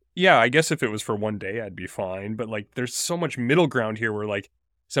 yeah, I guess if it was for one day, I'd be fine. But like, there's so much middle ground here where like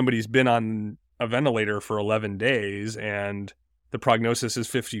somebody's been on a ventilator for 11 days and the prognosis is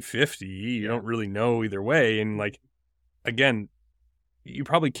 50-50. You don't really know either way. And like, again, you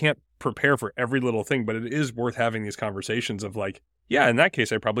probably can't prepare for every little thing, but it is worth having these conversations of like, yeah, in that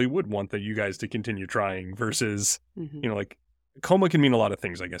case, I probably would want you guys to continue trying versus, like coma can mean a lot of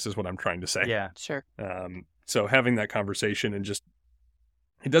things, I guess is what I'm trying to say. Yeah, sure. So having that conversation and just,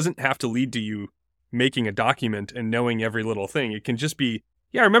 it doesn't have to lead to you making a document and knowing every little thing. It can just be,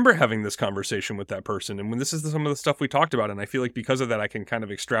 yeah, I remember having this conversation with that person. And when this is some of the stuff we talked about, and I feel like because of that, I can kind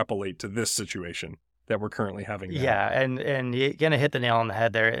of extrapolate to this situation that we're currently having now. Yeah, and you're gonna hit the nail on the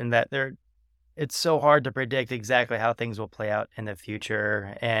head there. In that it's so hard to predict exactly how things will play out in the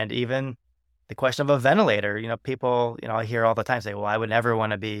future, and even the question of a ventilator. People, I hear all the time say, "Well, I would never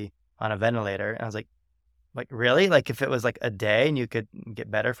want to be on a ventilator," and I was like, really? Like, if it was like a day and you could get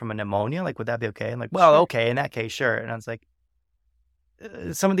better from a pneumonia, like, would that be okay? And like, well, Sure. okay, in that case, sure. And I was like,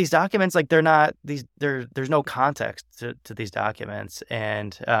 some of these documents, like, they're not these. There's no context to these documents,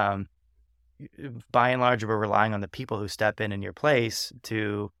 and by and large, we're relying on the people who step in your place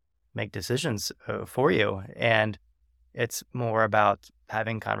to make decisions for you. And it's more about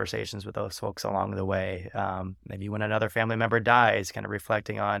having conversations with those folks along the way. Maybe when another family member dies, kind of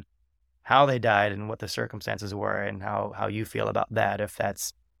reflecting on how they died and what the circumstances were and how you feel about that, if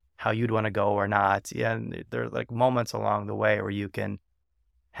that's how you'd want to go or not. Yeah, and there are like moments along the way where you can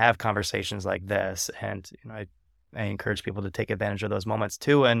have conversations like this. And I encourage people to take advantage of those moments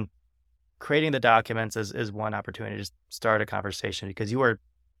too. And creating the documents is one opportunity to just start a conversation, because you're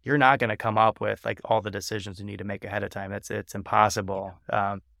not going to come up with like all the decisions you need to make ahead of time. It's impossible.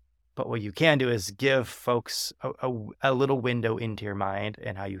 But what you can do is give folks a little window into your mind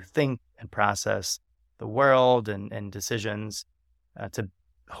and how you think and process the world and decisions, to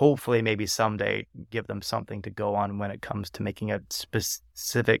hopefully maybe someday give them something to go on when it comes to making a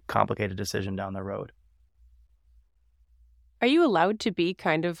specific complicated decision down the road. Are you allowed to be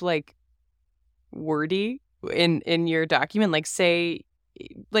kind of like wordy in your document? Like, say,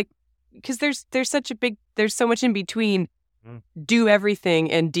 like, because there's so much in between do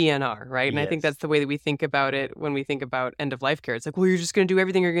everything and DNR, right? And I think that's the way that we think about it when we think about end of life care. It's like, well, you're just going to do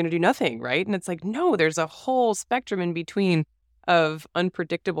everything, or you're going to do nothing, right? And it's like, no, there's a whole spectrum in between of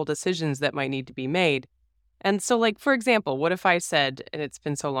unpredictable decisions that might need to be made. And so, like, for example, what if I said, and it's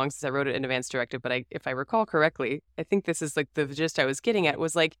been so long since I wrote an advance directive, but if I recall correctly, I think this is like the gist I was getting at,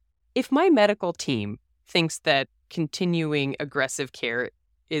 was like, if my medical team thinks that continuing aggressive care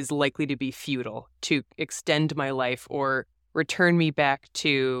is likely to be futile to extend my life or return me back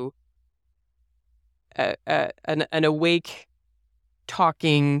to an awake,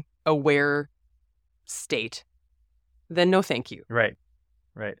 talking, aware state, then no thank you. Right.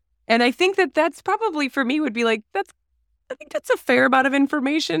 And I think that's probably, for me, would be like, I think that's a fair amount of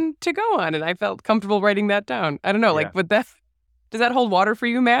information to go on. And I felt comfortable writing that down. I don't know, like, does that hold water for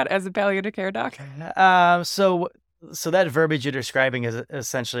you, Matt, as a palliative care doc? So that verbiage you're describing is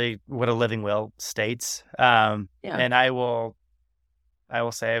essentially what a living will states. And I will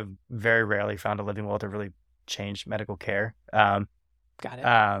say I've very rarely found a living will to really change medical care. Got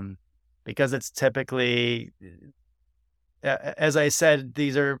it. Because it's typically, as I said,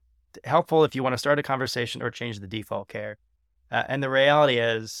 these are helpful if you want to start a conversation or change the default care. And the reality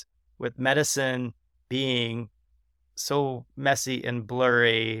is, with medicine being so messy and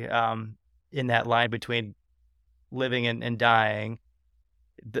blurry, in that line between living and dying,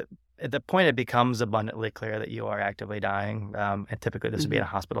 at the point it becomes abundantly clear that you are actively dying, and typically this would be in a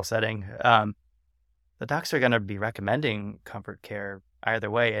hospital setting, the docs are going to be recommending comfort care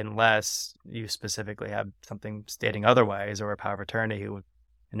either way, unless you specifically have something stating otherwise, or a power of attorney who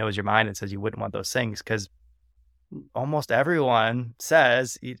knows your mind and says you wouldn't want those things. Because almost everyone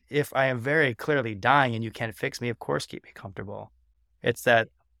says, if I am very clearly dying and you can't fix me, of course keep me comfortable. It's that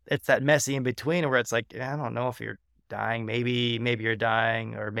messy in between where it's like, I don't know if you're dying, maybe you're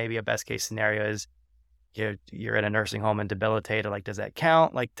dying, or maybe a best case scenario is you're in a nursing home and debilitated. Like, does that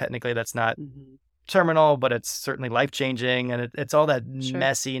count? Like, technically that's not terminal, but it's certainly life-changing. And it's all that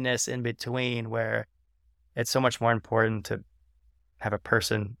messiness in between where it's so much more important to have a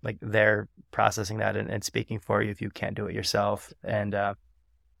person like there processing that and speaking for you if you can't do it yourself, and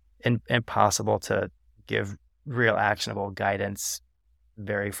impossible to give real actionable guidance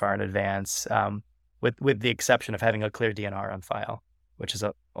very far in advance, with the exception of having a clear DNR on file, which is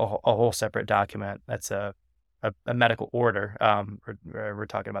a whole separate document. That's a medical order. We're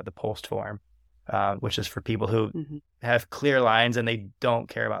talking about the post form, which is for people who have clear lines and they don't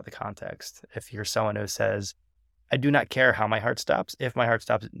care about the context. If you're someone who says, I do not care how my heart stops. If my heart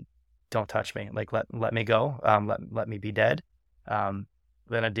stops, don't touch me. Like, let me go. Let me be dead.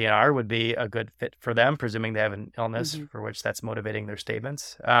 Then a DNR would be a good fit for them, presuming they have an illness for which that's motivating their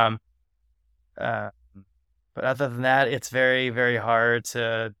statements. But other than that, it's very, very hard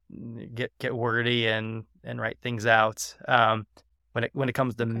to get wordy and write things out when it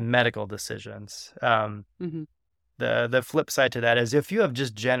comes to medical decisions. The flip side to that is if you have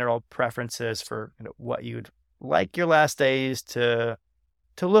just general preferences for what you'd like your last days to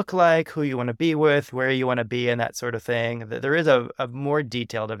look like, who you want to be with, where you want to be, and that sort of thing. There is a more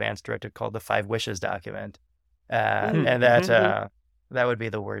detailed advance directive called the 5 Wishes document, and that would be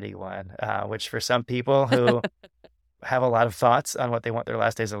the wordy one, which for some people who have a lot of thoughts on what they want their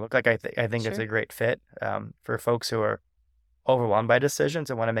last days to look like, I think it's a great fit. For folks who are overwhelmed by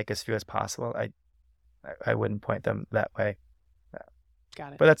decisions and want to make as few as possible, I wouldn't point them that way.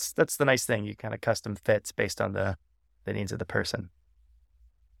 Got it. But that's the nice thing. You kind of custom fits based on the needs of the person.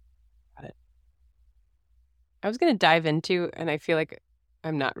 I was going to dive into, and I feel like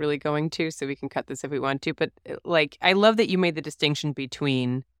I'm not really going to, so we can cut this if we want to, but like, I love that you made the distinction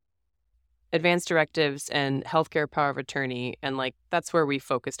between advanced directives and healthcare power of attorney, and like, that's where we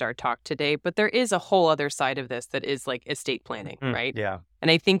focused our talk today. But there is a whole other side of this that is like estate planning, right? Yeah. And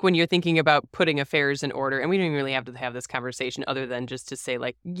I think when you're thinking about putting affairs in order, and we don't even really have to have this conversation other than just to say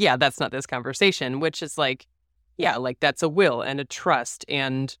like, yeah, that's not this conversation, which is like, yeah, like that's a will and a trust.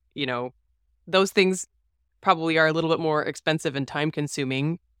 And, those things probably are a little bit more expensive and time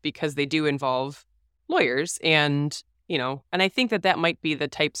consuming because they do involve lawyers. And, and I think that might be the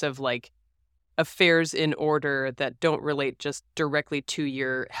types of like affairs in order that don't relate just directly to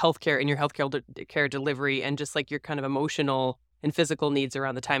your healthcare and your healthcare care delivery and just like your kind of emotional and physical needs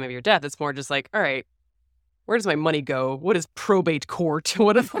around the time of your death. It's more just like, all right, where does my money go? What is probate court?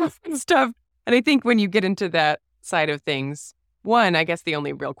 What is all that stuff? And I think when you get into that side of things, one, I guess the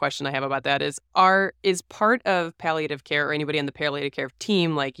only real question I have about that is part of palliative care or anybody on the palliative care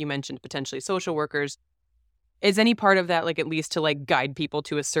team, like you mentioned, potentially social workers, is any part of that, like at least to like guide people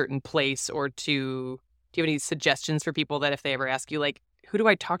to a certain place or do you have any suggestions for people that if they ever ask you, like, who do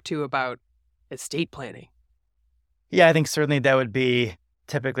I talk to about estate planning? Yeah, I think certainly that would be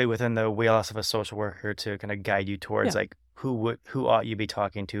typically within the wheelhouse of a social worker to kind of guide you towards like who ought you be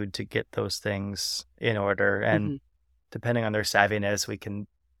talking to get those things in order. And depending on their savviness, we can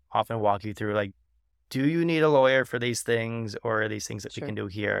often walk you through like, do you need a lawyer for these things or are these things that we can do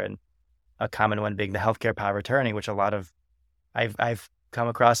here? And a common one being the healthcare power of attorney, which I've come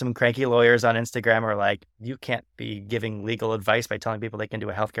across some cranky lawyers on Instagram are like, you can't be giving legal advice by telling people they can do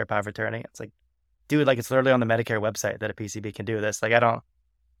a healthcare power of attorney. It's like, dude, like it's literally on the Medicare website that a PCB can do this. Like, I don't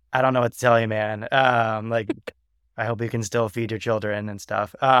know what to tell you, man. Like, I hope you can still feed your children and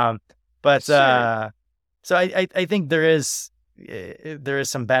stuff. So I think there is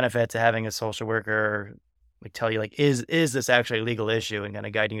some benefit to having a social worker like tell you like, is this actually a legal issue and kind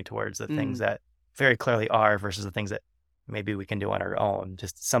of guiding you towards the things that very clearly are versus the things that maybe we can do on our own.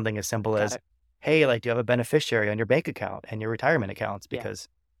 Just something as simple as, hey, like, do you have a beneficiary on your bank account and your retirement accounts? Because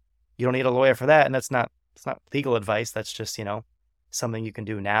you don't need a lawyer for that. And it's not legal advice. That's just, something you can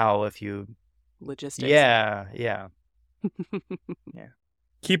do now if you logistics. Yeah.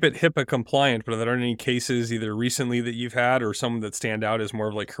 Keep it HIPAA compliant, but are there any cases either recently that you've had or some that stand out as more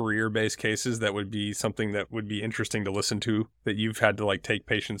of like career-based cases that would be something that would be interesting to listen to that you've had to like take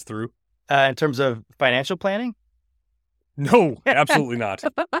patients through? In terms of financial planning? No, absolutely not.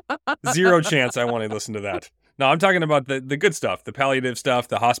 Zero chance I want to listen to that. No, I'm talking about the good stuff, the palliative stuff,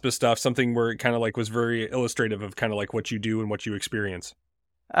 the hospice stuff, something where it kind of like was very illustrative of kind of like what you do and what you experience.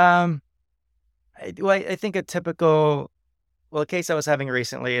 I think a typical... Well, a case I was having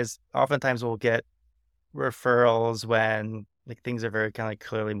recently is oftentimes we'll get referrals when like things are very kind of like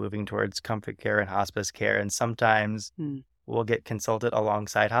clearly moving towards comfort care and hospice care. And sometimes we'll get consulted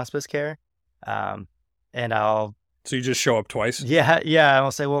alongside hospice care. So you just show up twice? Yeah.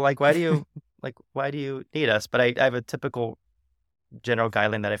 I'll say, well, like, why do you need us? But I have a typical general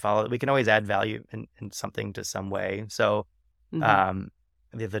guideline that I follow. We can always add value in something to some way. So,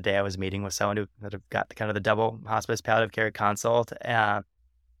 the other day I was meeting with someone who got kind of the double hospice palliative care consult, and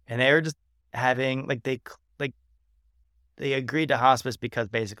they were just having they agreed to hospice because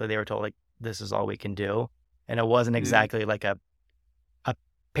basically they were told like this is all we can do, and it wasn't exactly like a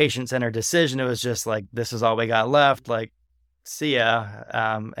patient-centered decision. It was just like this is all we got left. Like see ya.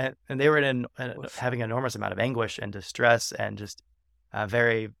 And they were having an enormous amount of anguish and distress and just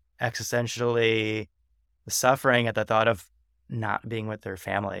very existentially suffering at the thought of not being with their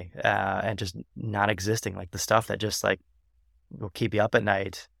family and just not existing, like the stuff that just like will keep you up at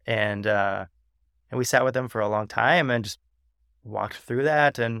night. And we sat with them for a long time and just walked through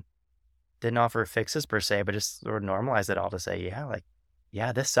that and didn't offer fixes per se, but just sort of normalized it all to say,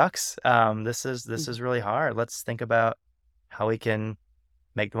 yeah, this sucks. This is really hard. Let's think about how we can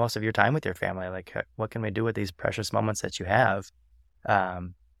make the most of your time with your family. Like, what can we do with these precious moments that you have?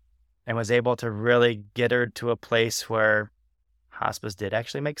 And was able to really get her to a place where hospice did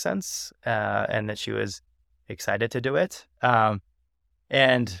actually make sense, and that she was excited to do it.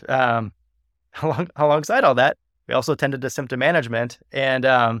 Alongside all that, we also tended to symptom management, and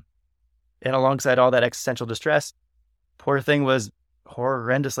alongside all that existential distress, poor thing was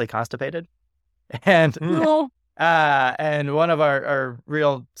horrendously constipated. And and one of our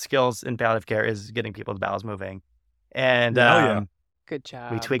real skills in palliative care is getting people's bowels moving. And good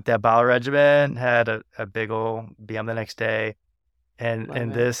job. We tweaked that bowel regimen, had a big old BM the next day,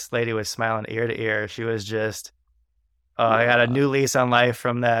 and this lady was smiling ear to ear. She was just, I got a new lease on life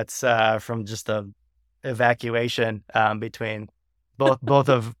from that, from just the evacuation between both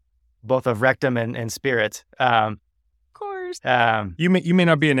of rectum and spirit. Of course. You may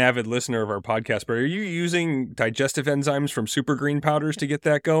not be an avid listener of our podcast, but are you using digestive enzymes from super green powders to get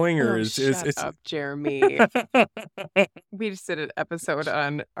that going, or shut up, Jeremy? We just did an episode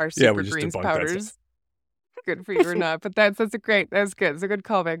on our super greens powders. Good for you or not, but that's a great. That's good. It's a good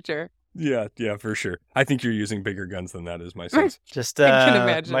callback, Jer. Yeah, for sure. I think you're using bigger guns than that, is my sense. Just I can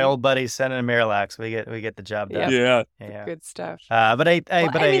imagine. My old buddy Sen and Miralax. We get the job done. Yeah. Good stuff. But I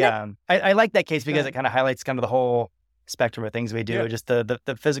like that case because it kind of highlights kind of the whole spectrum of things we do. Yeah. Just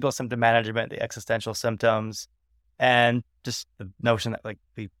the physical symptom management, the existential symptoms, and just the notion that like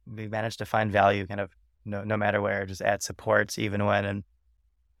we manage to find value kind of no matter where. Just add supports even when, and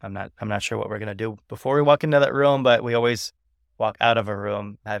I'm not sure what we're gonna do before we walk into that room, but we always walk out of a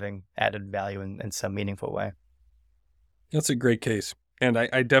room having added value in some meaningful way. That's a great case. And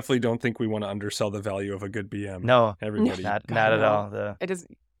I definitely don't think we want to undersell the value of a good BM. No, everybody. Not at all.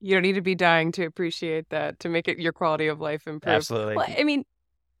 You don't need to be dying to appreciate that, to make it your quality of life improve. Absolutely. Well, I mean,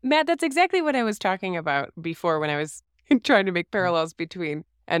 Matt, that's exactly what I was talking about before when I was trying to make parallels between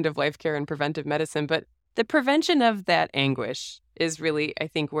end-of-life care and preventive medicine. But the prevention of that anguish is really, I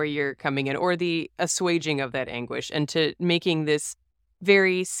think, where you're coming in, or the assuaging of that anguish, and to making this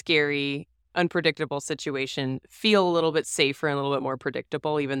very scary, unpredictable situation feel a little bit safer and a little bit more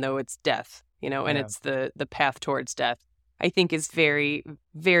predictable, even though it's death, and it's the path towards death, I think is very,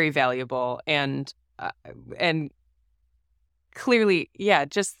 very valuable. And clearly,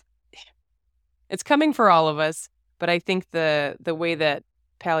 just it's coming for all of us. But I think the way that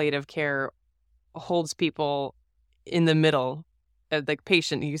palliative care holds people in the middle, like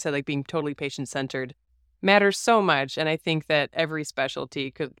patient, you said, like being totally patient-centered, matters so much. And I think that every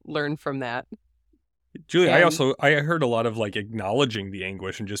specialty could learn from that. Julie, I heard a lot of like acknowledging the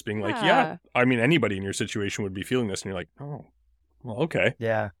anguish and just being like, I mean, anybody in your situation would be feeling this. And you're like, oh, well, okay.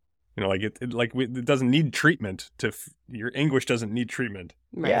 Yeah. It doesn't need treatment your anguish doesn't need treatment.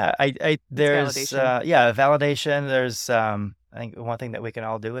 Right. Yeah. There's validation. There's, I think one thing that we can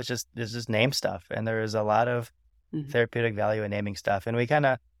all do is just name stuff. And there is a lot of therapeutic value in naming stuff. And we've kind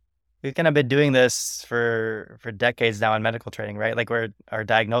of been doing this for decades now in medical training, right? Like our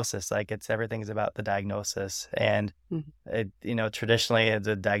diagnosis, like everything's about the diagnosis. And, traditionally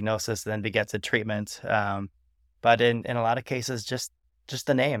the diagnosis then begets a treatment. But in a lot of cases, just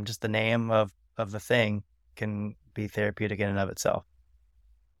the name of the thing can be therapeutic in and of itself.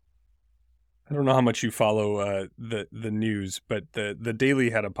 I don't know how much you follow the news, but the Daily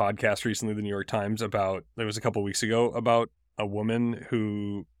had a podcast recently, the New York Times, it was a couple weeks ago, about a woman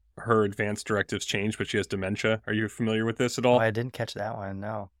who her advanced directives changed, but she has dementia. Are you familiar with this at all? Oh, I didn't catch that one,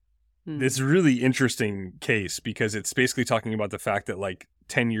 no. It's a really interesting case because it's basically talking about the fact that like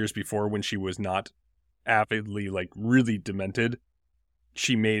 10 years before, when she was not avidly like really demented,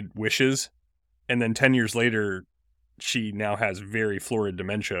 she made wishes, and then 10 years later she now has very florid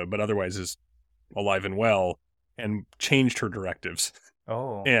dementia, but otherwise is alive and well, and changed her directives.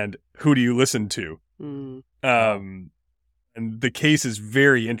 Oh. And who do you listen to? And the case is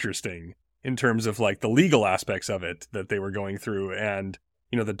very interesting in terms of like the legal aspects of it that they were going through. And,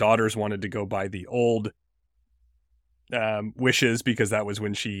 the daughters wanted to go by the old wishes because that was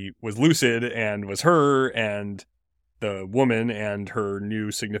when she was lucid and was her, and the woman and her new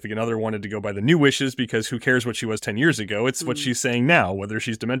significant other wanted to go by the new wishes because who cares what she was 10 years ago? It's what she's saying now, whether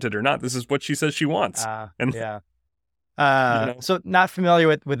she's demented or not. This is what she says she wants. So not familiar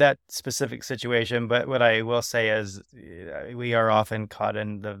with that specific situation, but what I will say is we are often caught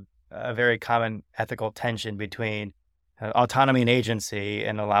in a very common ethical tension between autonomy and agency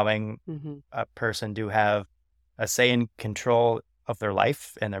and allowing a person to have a say in control of their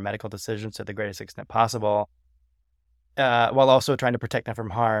life and their medical decisions to the greatest extent possible, while also trying to protect them from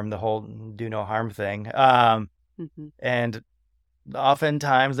harm, the whole do no harm thing. And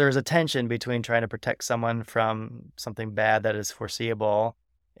oftentimes there's a tension between trying to protect someone from something bad that is foreseeable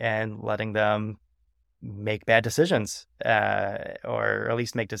and letting them make bad decisions, or at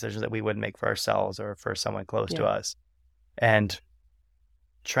least make decisions that we wouldn't make for ourselves or for someone close to us, and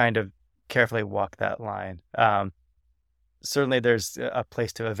trying to carefully walk that line. Certainly there's a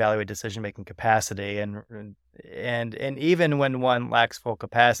place to evaluate decision-making capacity, and even when one lacks full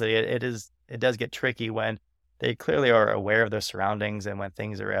capacity, it does get tricky when they clearly are aware of their surroundings and when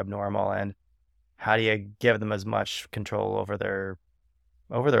things are abnormal, and how do you give them as much control over their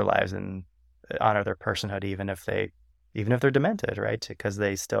lives and honor their personhood, even if they're demented, right? Because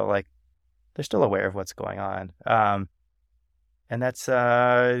they're still aware of what's going on. And that's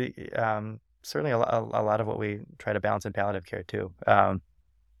certainly a lot of what we try to balance in palliative care too. But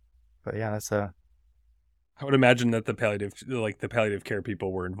yeah, that's I would imagine that the palliative care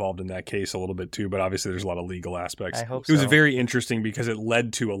people were involved in that case a little bit too, but obviously there's a lot of legal aspects. I hope so. It was so. very interesting because it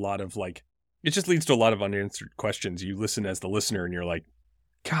led to a lot of it just leads to a lot of unanswered questions. You listen as the listener and you're like,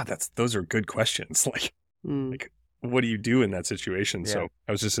 God, those are good questions. Like what do you do in that situation? Yeah. So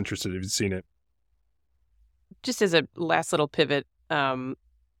I was just interested if you'd seen it. Just as a last little pivot,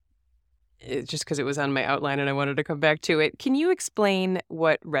 just because it was on my outline and I wanted to come back to it. Can you explain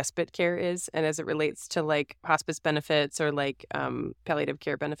what respite care is, and as it relates to hospice benefits or palliative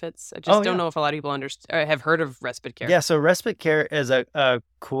care benefits? I just don't know if a lot of people have heard of respite care. Yeah, so respite care is a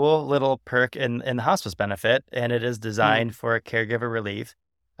cool little perk in the hospice benefit, and it is designed for caregiver relief.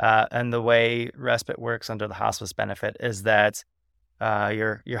 And the way respite works under the hospice benefit is that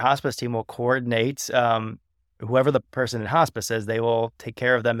your hospice team will coordinate whoever the person in hospice is. They will take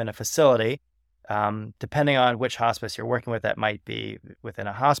care of them in a facility. Depending on which hospice you're working with, that might be within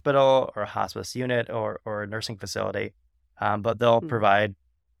a hospital or a hospice unit or a nursing facility. But they'll provide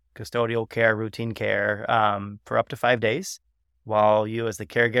custodial care, routine care for up to 5 days, while you as the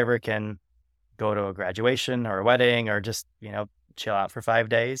caregiver can go to a graduation or a wedding or just, chill out for 5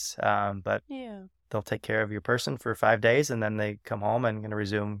 days. But they'll take care of your person for 5 days, and then they come home and going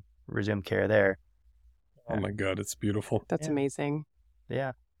to resume care there. Oh my God, it's beautiful. That's amazing.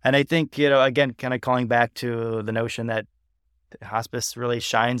 Yeah. And I think, again, kind of calling back to the notion that hospice really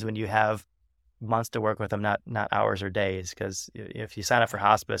shines when you have months to work with them, not hours or days. Because if you sign up for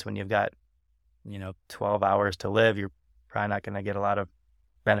hospice when you've got, 12 hours to live, you're probably not going to get a lot of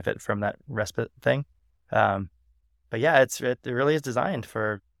benefit from that respite thing. But yeah, it really is designed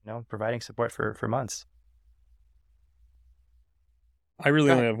for, providing support for months. I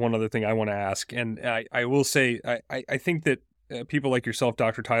really only have one other thing I want to ask, and I will say I think that people like yourself,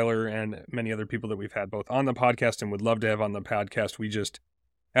 Dr. Tyler, and many other people that we've had both on the podcast and would love to have on the podcast, we just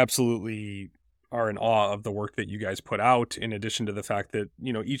absolutely are in awe of the work that you guys put out, in addition to the fact that,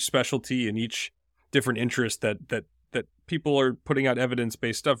 each specialty and each different interest that people are putting out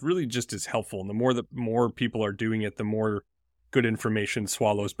evidence-based stuff really just is helpful. And the more people are doing it, the more good information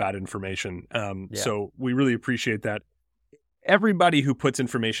swallows bad information. So we really appreciate that. Everybody who puts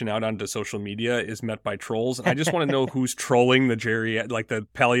information out onto social media is met by trolls. And I just want to know who's trolling the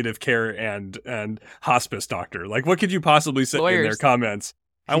palliative care and hospice doctor. What could you possibly say in their comments?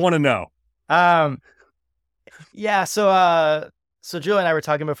 I want to know. Yeah. So Julie and I were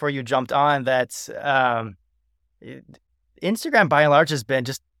talking before you jumped on that Instagram by and large has been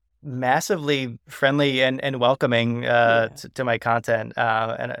just massively friendly and welcoming to my content,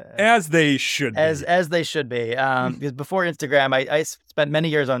 and as they should be. As they should be. Because before Instagram, I spent many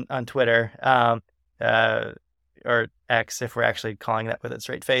years on Twitter, or X, if we're actually calling that with a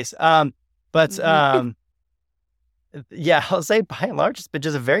straight face. But yeah, I'll say by and large, it's been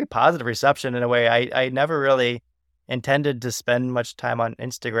just a very positive reception in a way. I never really intended to spend much time on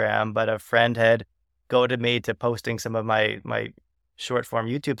Instagram, but a friend had goaded me to posting some of my short form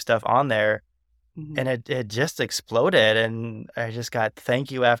YouTube stuff on there, and it just exploded, and I just got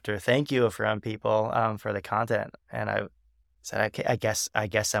thank you after thank you from people for the content, and I said, okay, I guess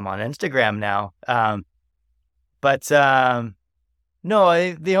I'm on Instagram now. But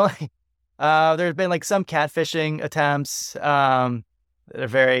no, the only there's been some catfishing attempts that are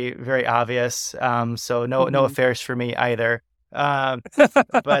very, very obvious. So no affairs for me either.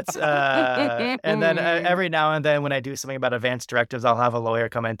 But and then every now and then when I do something about advanced directives, I'll have a lawyer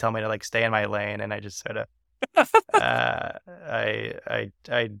come in and tell me to stay in my lane, and I just sort of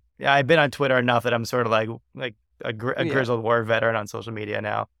I've been on Twitter enough that I'm sort of like a grizzled war veteran on social media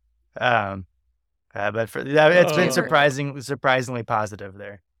now. But it's been surprisingly positive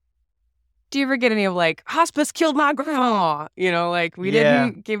there. Do you ever get any of like, hospice killed my grandma? You know, like we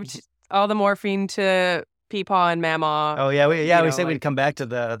didn't give all the morphine to Peepaw and Mama. Oh yeah, we said we'd come back to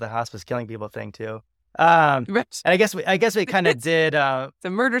the hospice killing people thing too. And I guess we kind of did. It's a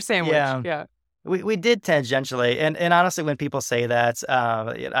murder sandwich. Yeah. We did tangentially, and honestly, when people say that,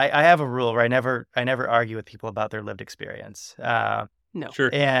 I have a rule where I never argue with people about their lived experience. No, sure.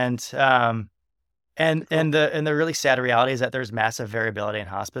 And the really sad reality is that there's massive variability in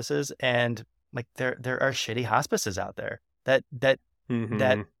hospices, and like there are shitty hospices out there that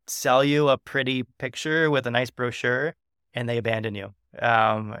sell you a pretty picture with a nice brochure, and they abandon you.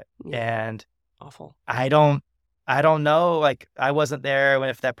 And awful. I don't know. Like I wasn't there when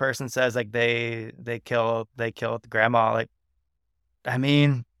if that person says like they killed grandma. Like, I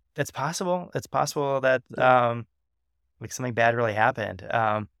mean, it's possible. It's possible that like something bad really happened.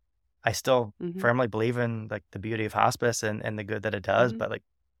 I still firmly believe in like the beauty of hospice and the good that it does, but like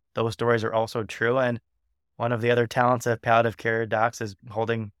those stories are also true. And one of the other talents of palliative care docs is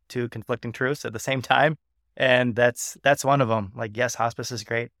holding two conflicting truths at the same time, and that's one of them. Like, yes, hospice is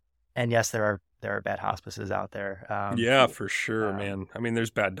great, and yes, there are bad hospices out there. Yeah, for sure, man. I mean, there's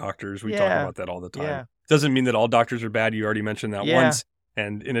bad doctors. We talk about that all the time. Yeah. Doesn't mean that all doctors are bad. You already mentioned that once.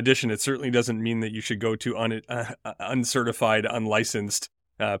 And in addition, it certainly doesn't mean that you should go to uncertified, unlicensed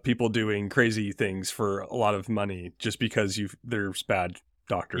people doing crazy things for a lot of money just because there's bad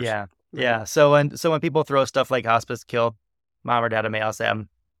doctors. Yeah. Yeah. So when people throw stuff like hospice killed mom or dad at me, I'll say,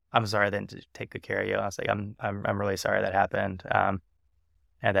 I'm sorry I didn't take good care of you. I'll say, I'm really sorry that happened.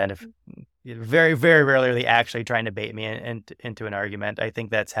 And then if very, very rarely are they actually trying to bait me into an argument. I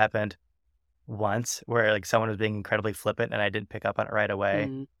think that's happened once where like someone was being incredibly flippant and I didn't pick up on it right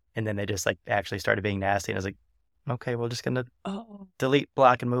away. And then they just like actually started being nasty. And I was like, okay, we're just going to delete,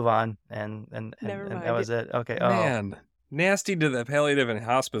 block, and move on. And that was it. Okay. Man, nasty to the palliative and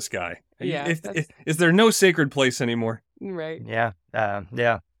hospice guy. Yeah. Is there no sacred place anymore? Right.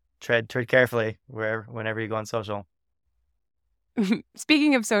 Yeah. Tread carefully whenever you go on social.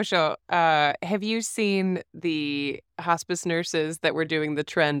 Speaking of social, have you seen the hospice nurses that were doing the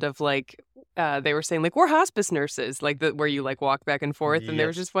trend of like, they were saying like, we're hospice nurses, like where you like walk back and forth. And there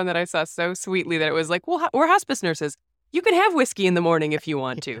was just one that I saw so sweetly that it was like, well, we're hospice nurses. You can have whiskey in the morning if you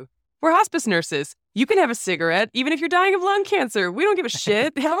want to. We're hospice nurses. You can have a cigarette, even if you're dying of lung cancer. We don't give a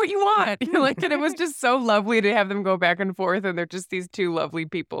shit. Have what you want. Like, and it was just so lovely to have them go back and forth. And they're just these two lovely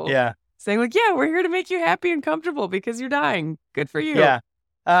people. Yeah. Saying like, yeah, we're here to make you happy and comfortable because you're dying. Good for you. Yeah.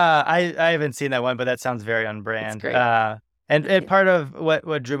 I haven't seen that one, but that sounds very on brand. Great. And part of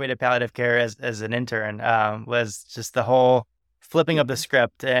what drew me to palliative care as an intern was just the whole flipping of the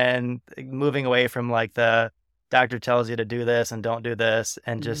script and moving away from like the doctor tells you to do this and don't do this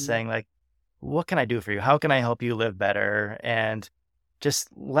and just saying like, what can I do for you? How can I help you live better? And just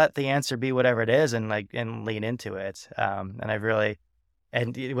let the answer be whatever it is and lean into it.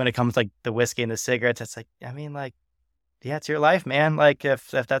 And when it comes like the whiskey and the cigarettes, it's like, I mean, like, yeah, it's your life, man. Like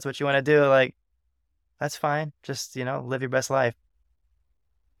if that's what you want to do, like, that's fine. Just, live your best life.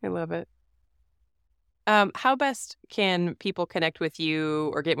 I love it. How best can people connect with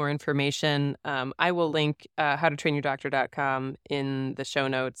you or get more information? I will link howtotrainyourdoctor.com in the show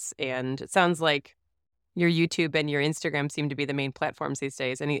notes. And it sounds like your YouTube and your Instagram seem to be the main platforms these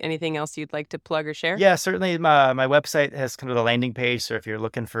days. Anything else you'd like to plug or share? Yeah, certainly. My website has kind of the landing page. So if you're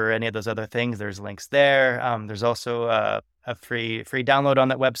looking for any of those other things, there's links there. There's also a free download on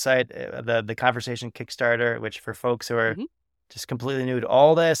that website, the Conversation Kickstarter, which for folks who are just completely new to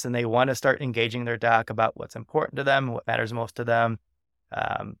all this and they want to start engaging their doc about what's important to them, what matters most to them.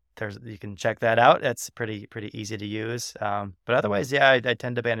 You can check that out. It's pretty easy to use. But otherwise, yeah, I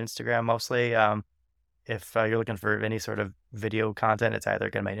tend to be on Instagram mostly. If you're looking for any sort of video content, it's either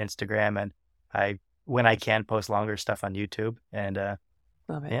going to be on Instagram, and when I can, post longer stuff on YouTube. And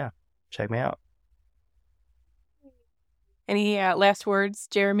love it. Yeah, check me out. Any last words,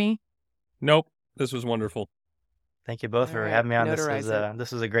 Jeremy? Nope. This was wonderful. Thank you both for having me on.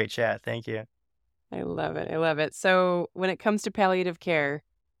 This was a great chat. Thank you. I love it. So when it comes to palliative care,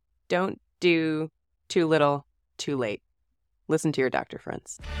 don't do too little, too late. Listen to your doctor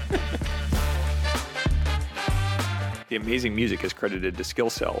friends. The amazing music is credited to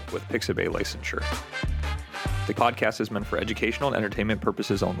SkillCell with Pixabay licensure. The podcast is meant for educational and entertainment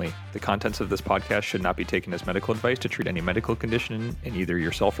purposes only. The contents of this podcast should not be taken as medical advice to treat any medical condition in either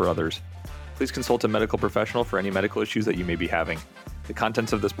yourself or others. Please consult a medical professional for any medical issues that you may be having. The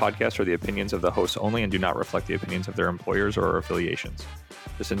contents of this podcast are the opinions of the hosts only and do not reflect the opinions of their employers or affiliations.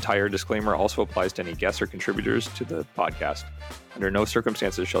 This entire disclaimer also applies to any guests or contributors to the podcast. Under no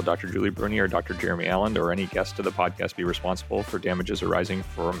circumstances shall Dr. Julie Bruni or Dr. Jeremy Allen or any guest to the podcast be responsible for damages arising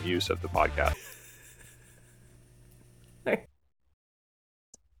from use of the podcast.